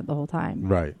could have done it the whole time.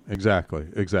 Right. Exactly.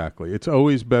 It's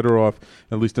always better off,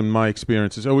 at least in my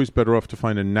experience, it's always better off to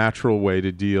find a natural way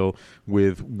to deal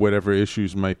with whatever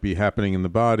issues might be happening in the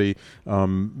body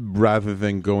rather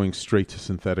than going straight to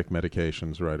synthetic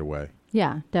medications right away.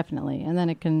 Yeah, definitely. And then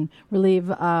it can relieve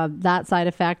that side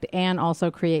effect and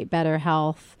also create better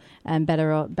health and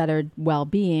better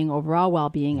well-being, overall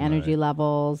well-being, energy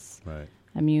levels,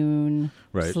 immune,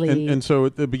 sleep. And so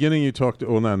at the beginning you talked,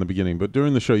 well, not in the beginning, but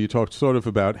during the show you talked sort of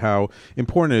about how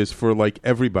important it is for like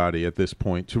everybody at this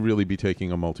point to really be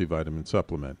taking a multivitamin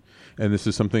supplement. And this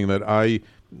is something that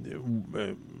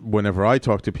whenever I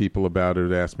talk to people about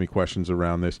it, ask me questions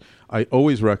around this, I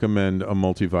always recommend a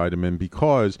multivitamin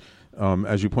because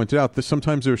as you pointed out,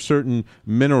 sometimes there are certain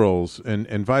minerals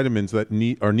and vitamins that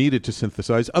are needed to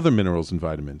synthesize other minerals and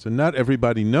vitamins. And not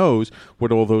everybody knows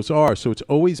what all those are. So it's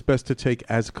always best to take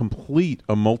as complete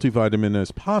a multivitamin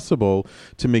as possible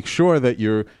to make sure that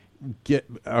you're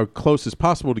close as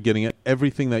possible to getting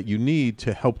everything that you need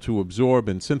to help to absorb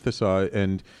and synthesize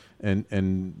and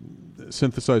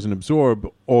synthesize and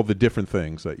absorb all the different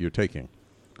things that you're taking.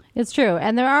 It's true.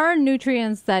 And there are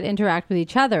nutrients that interact with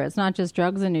each other. It's not just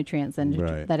drugs and nutrients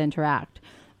that interact.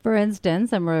 For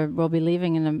instance, and we'll be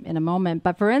leaving in a moment,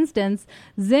 but for instance,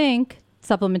 zinc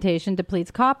supplementation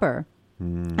depletes copper.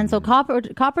 And so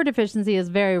copper deficiency is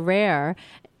very rare,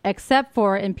 except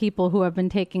for in people who have been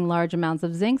taking large amounts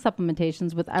of zinc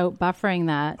supplementations without buffering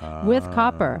that with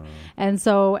copper. And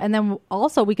then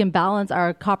also we can balance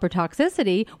our copper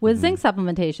toxicity with zinc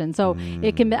supplementation. So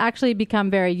it can actually become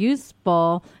very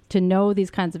useful to know these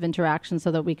kinds of interactions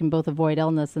so that we can both avoid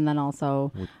illness and then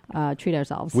also treat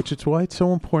ourselves. Which is why it's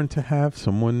so important to have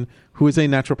someone who is a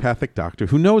naturopathic doctor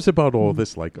who knows about all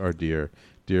this, like our dear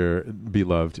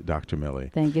beloved Dr. Millie.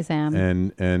 Thank you, Sam.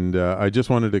 And I just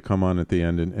wanted to come on at the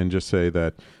end and just say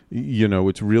that,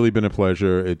 it's really been a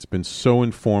pleasure. It's been so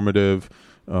informative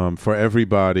for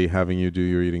everybody having you do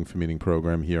your Eating from Eating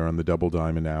program here on the Double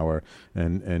Diamond Hour.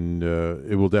 And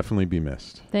it will definitely be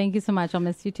missed. Thank you so much. I'll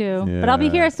miss you too. Yeah. But I'll be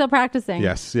here still practicing.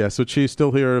 Yes. So she's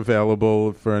still here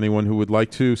available for anyone who would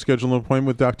like to schedule an appointment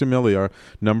with Dr. Millie. Our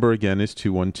number again is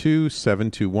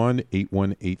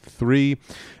 212-721-8183.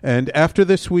 And after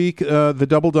this week, the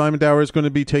Double Diamond Hour is going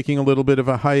to be taking a little bit of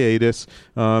a hiatus.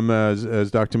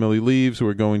 As Dr. Millie leaves,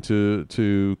 we're going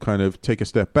to kind of take a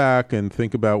step back and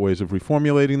think about ways of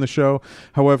reformulating the show.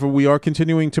 However, we are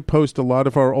continuing to post a lot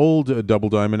of our old Double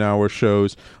Diamond Hour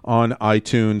shows on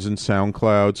iTunes and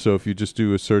SoundCloud. So if you just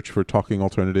do a search for Talking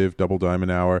Alternative Double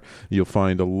Diamond Hour, you'll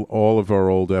find all of our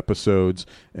old episodes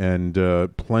and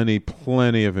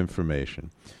plenty of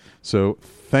information. So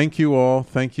thank you all.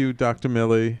 Thank you, Dr.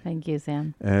 Millie. Thank you,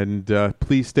 Sam. And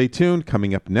please stay tuned.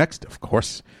 Coming up next, of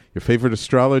course, your favorite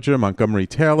astrologer, Montgomery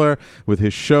Taylor, with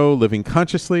his show Living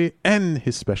Consciously and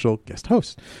his special guest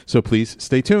host. So please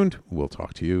stay tuned. We'll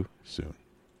talk to you soon.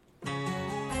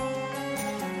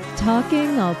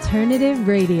 Talking Alternative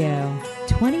Radio,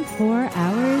 24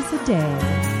 hours a day.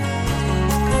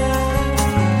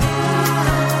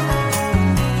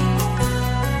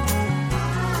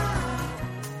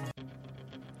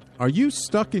 Are you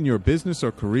stuck in your business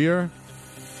or career?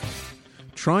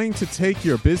 Trying to take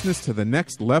your business to the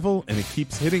next level and it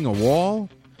keeps hitting a wall?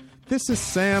 This is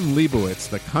Sam Leibowitz,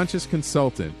 the Conscious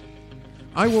Consultant.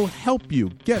 I will help you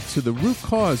get to the root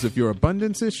cause of your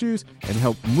abundance issues and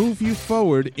help move you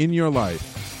forward in your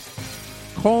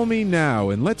life. Call me now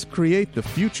and let's create the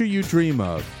future you dream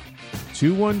of.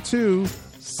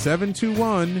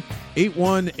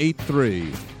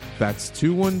 212-721-8183. That's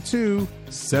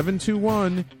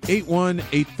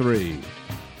 212-721-8183.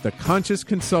 The Conscious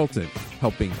Consultant,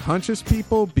 helping conscious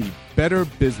people be better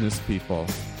business people.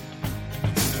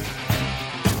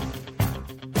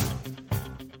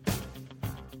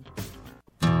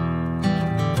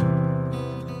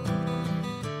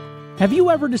 Have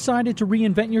you ever decided to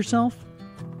reinvent yourself?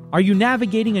 Are you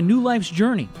navigating a new life's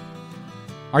journey?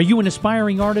 Are you an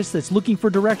aspiring artist that's looking for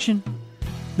direction?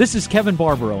 This is Kevin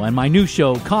Barbaro, and my new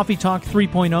show, Coffee Talk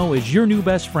 3.0, is your new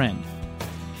best friend.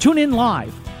 Tune in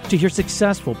live to hear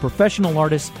successful professional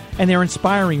artists and their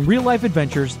inspiring real-life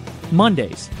adventures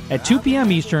Mondays at 2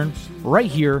 p.m. Eastern,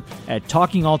 right here at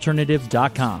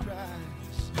TalkingAlternative.com.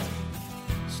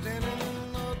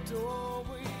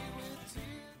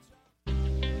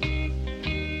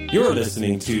 You're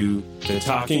listening to the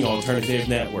Talking Alternative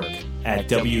Network at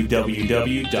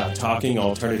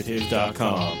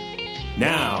www.talkingalternative.com.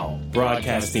 Now,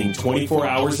 broadcasting 24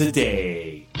 hours a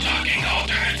day. Talking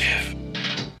Alternative.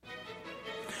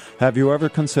 Have you ever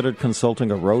considered consulting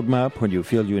a roadmap when you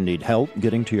feel you need help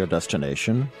getting to your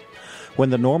destination? When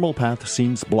the normal path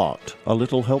seems blocked, a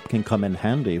little help can come in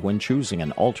handy when choosing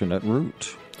an alternate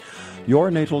route. Your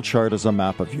natal chart is a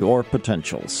map of your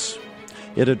potentials.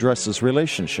 It addresses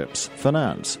relationships,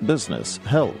 finance, business,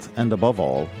 health, and above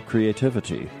all,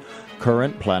 creativity.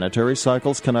 Current planetary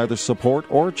cycles can either support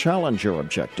or challenge your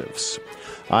objectives.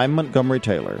 I'm Montgomery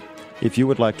Taylor. If you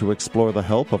would like to explore the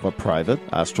help of a private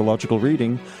astrological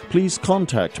reading, please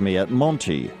contact me at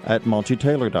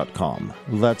monty@montytaylor.com.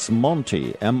 That's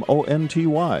Monty,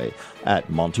 M-O-N-T-Y,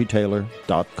 at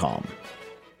montytaylor.com.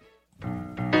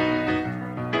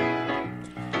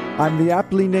 I'm the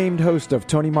aptly named host of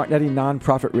Tony Martignetti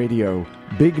Nonprofit Radio,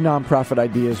 big nonprofit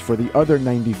ideas for the other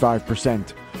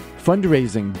 95%.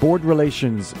 Fundraising, board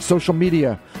relations, social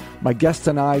media. My guests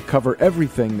and I cover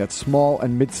everything that small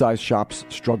and mid-sized shops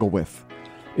struggle with.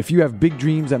 If you have big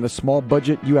dreams and a small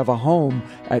budget, you have a home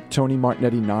at Tony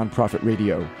Martignetti Nonprofit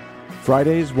Radio.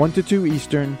 Fridays 1 to 2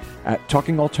 Eastern at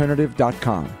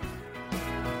TalkingAlternative.com.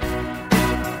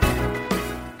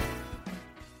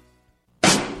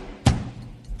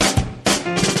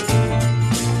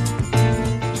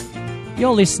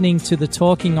 You're listening to the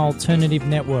Talking Alternative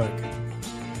Network.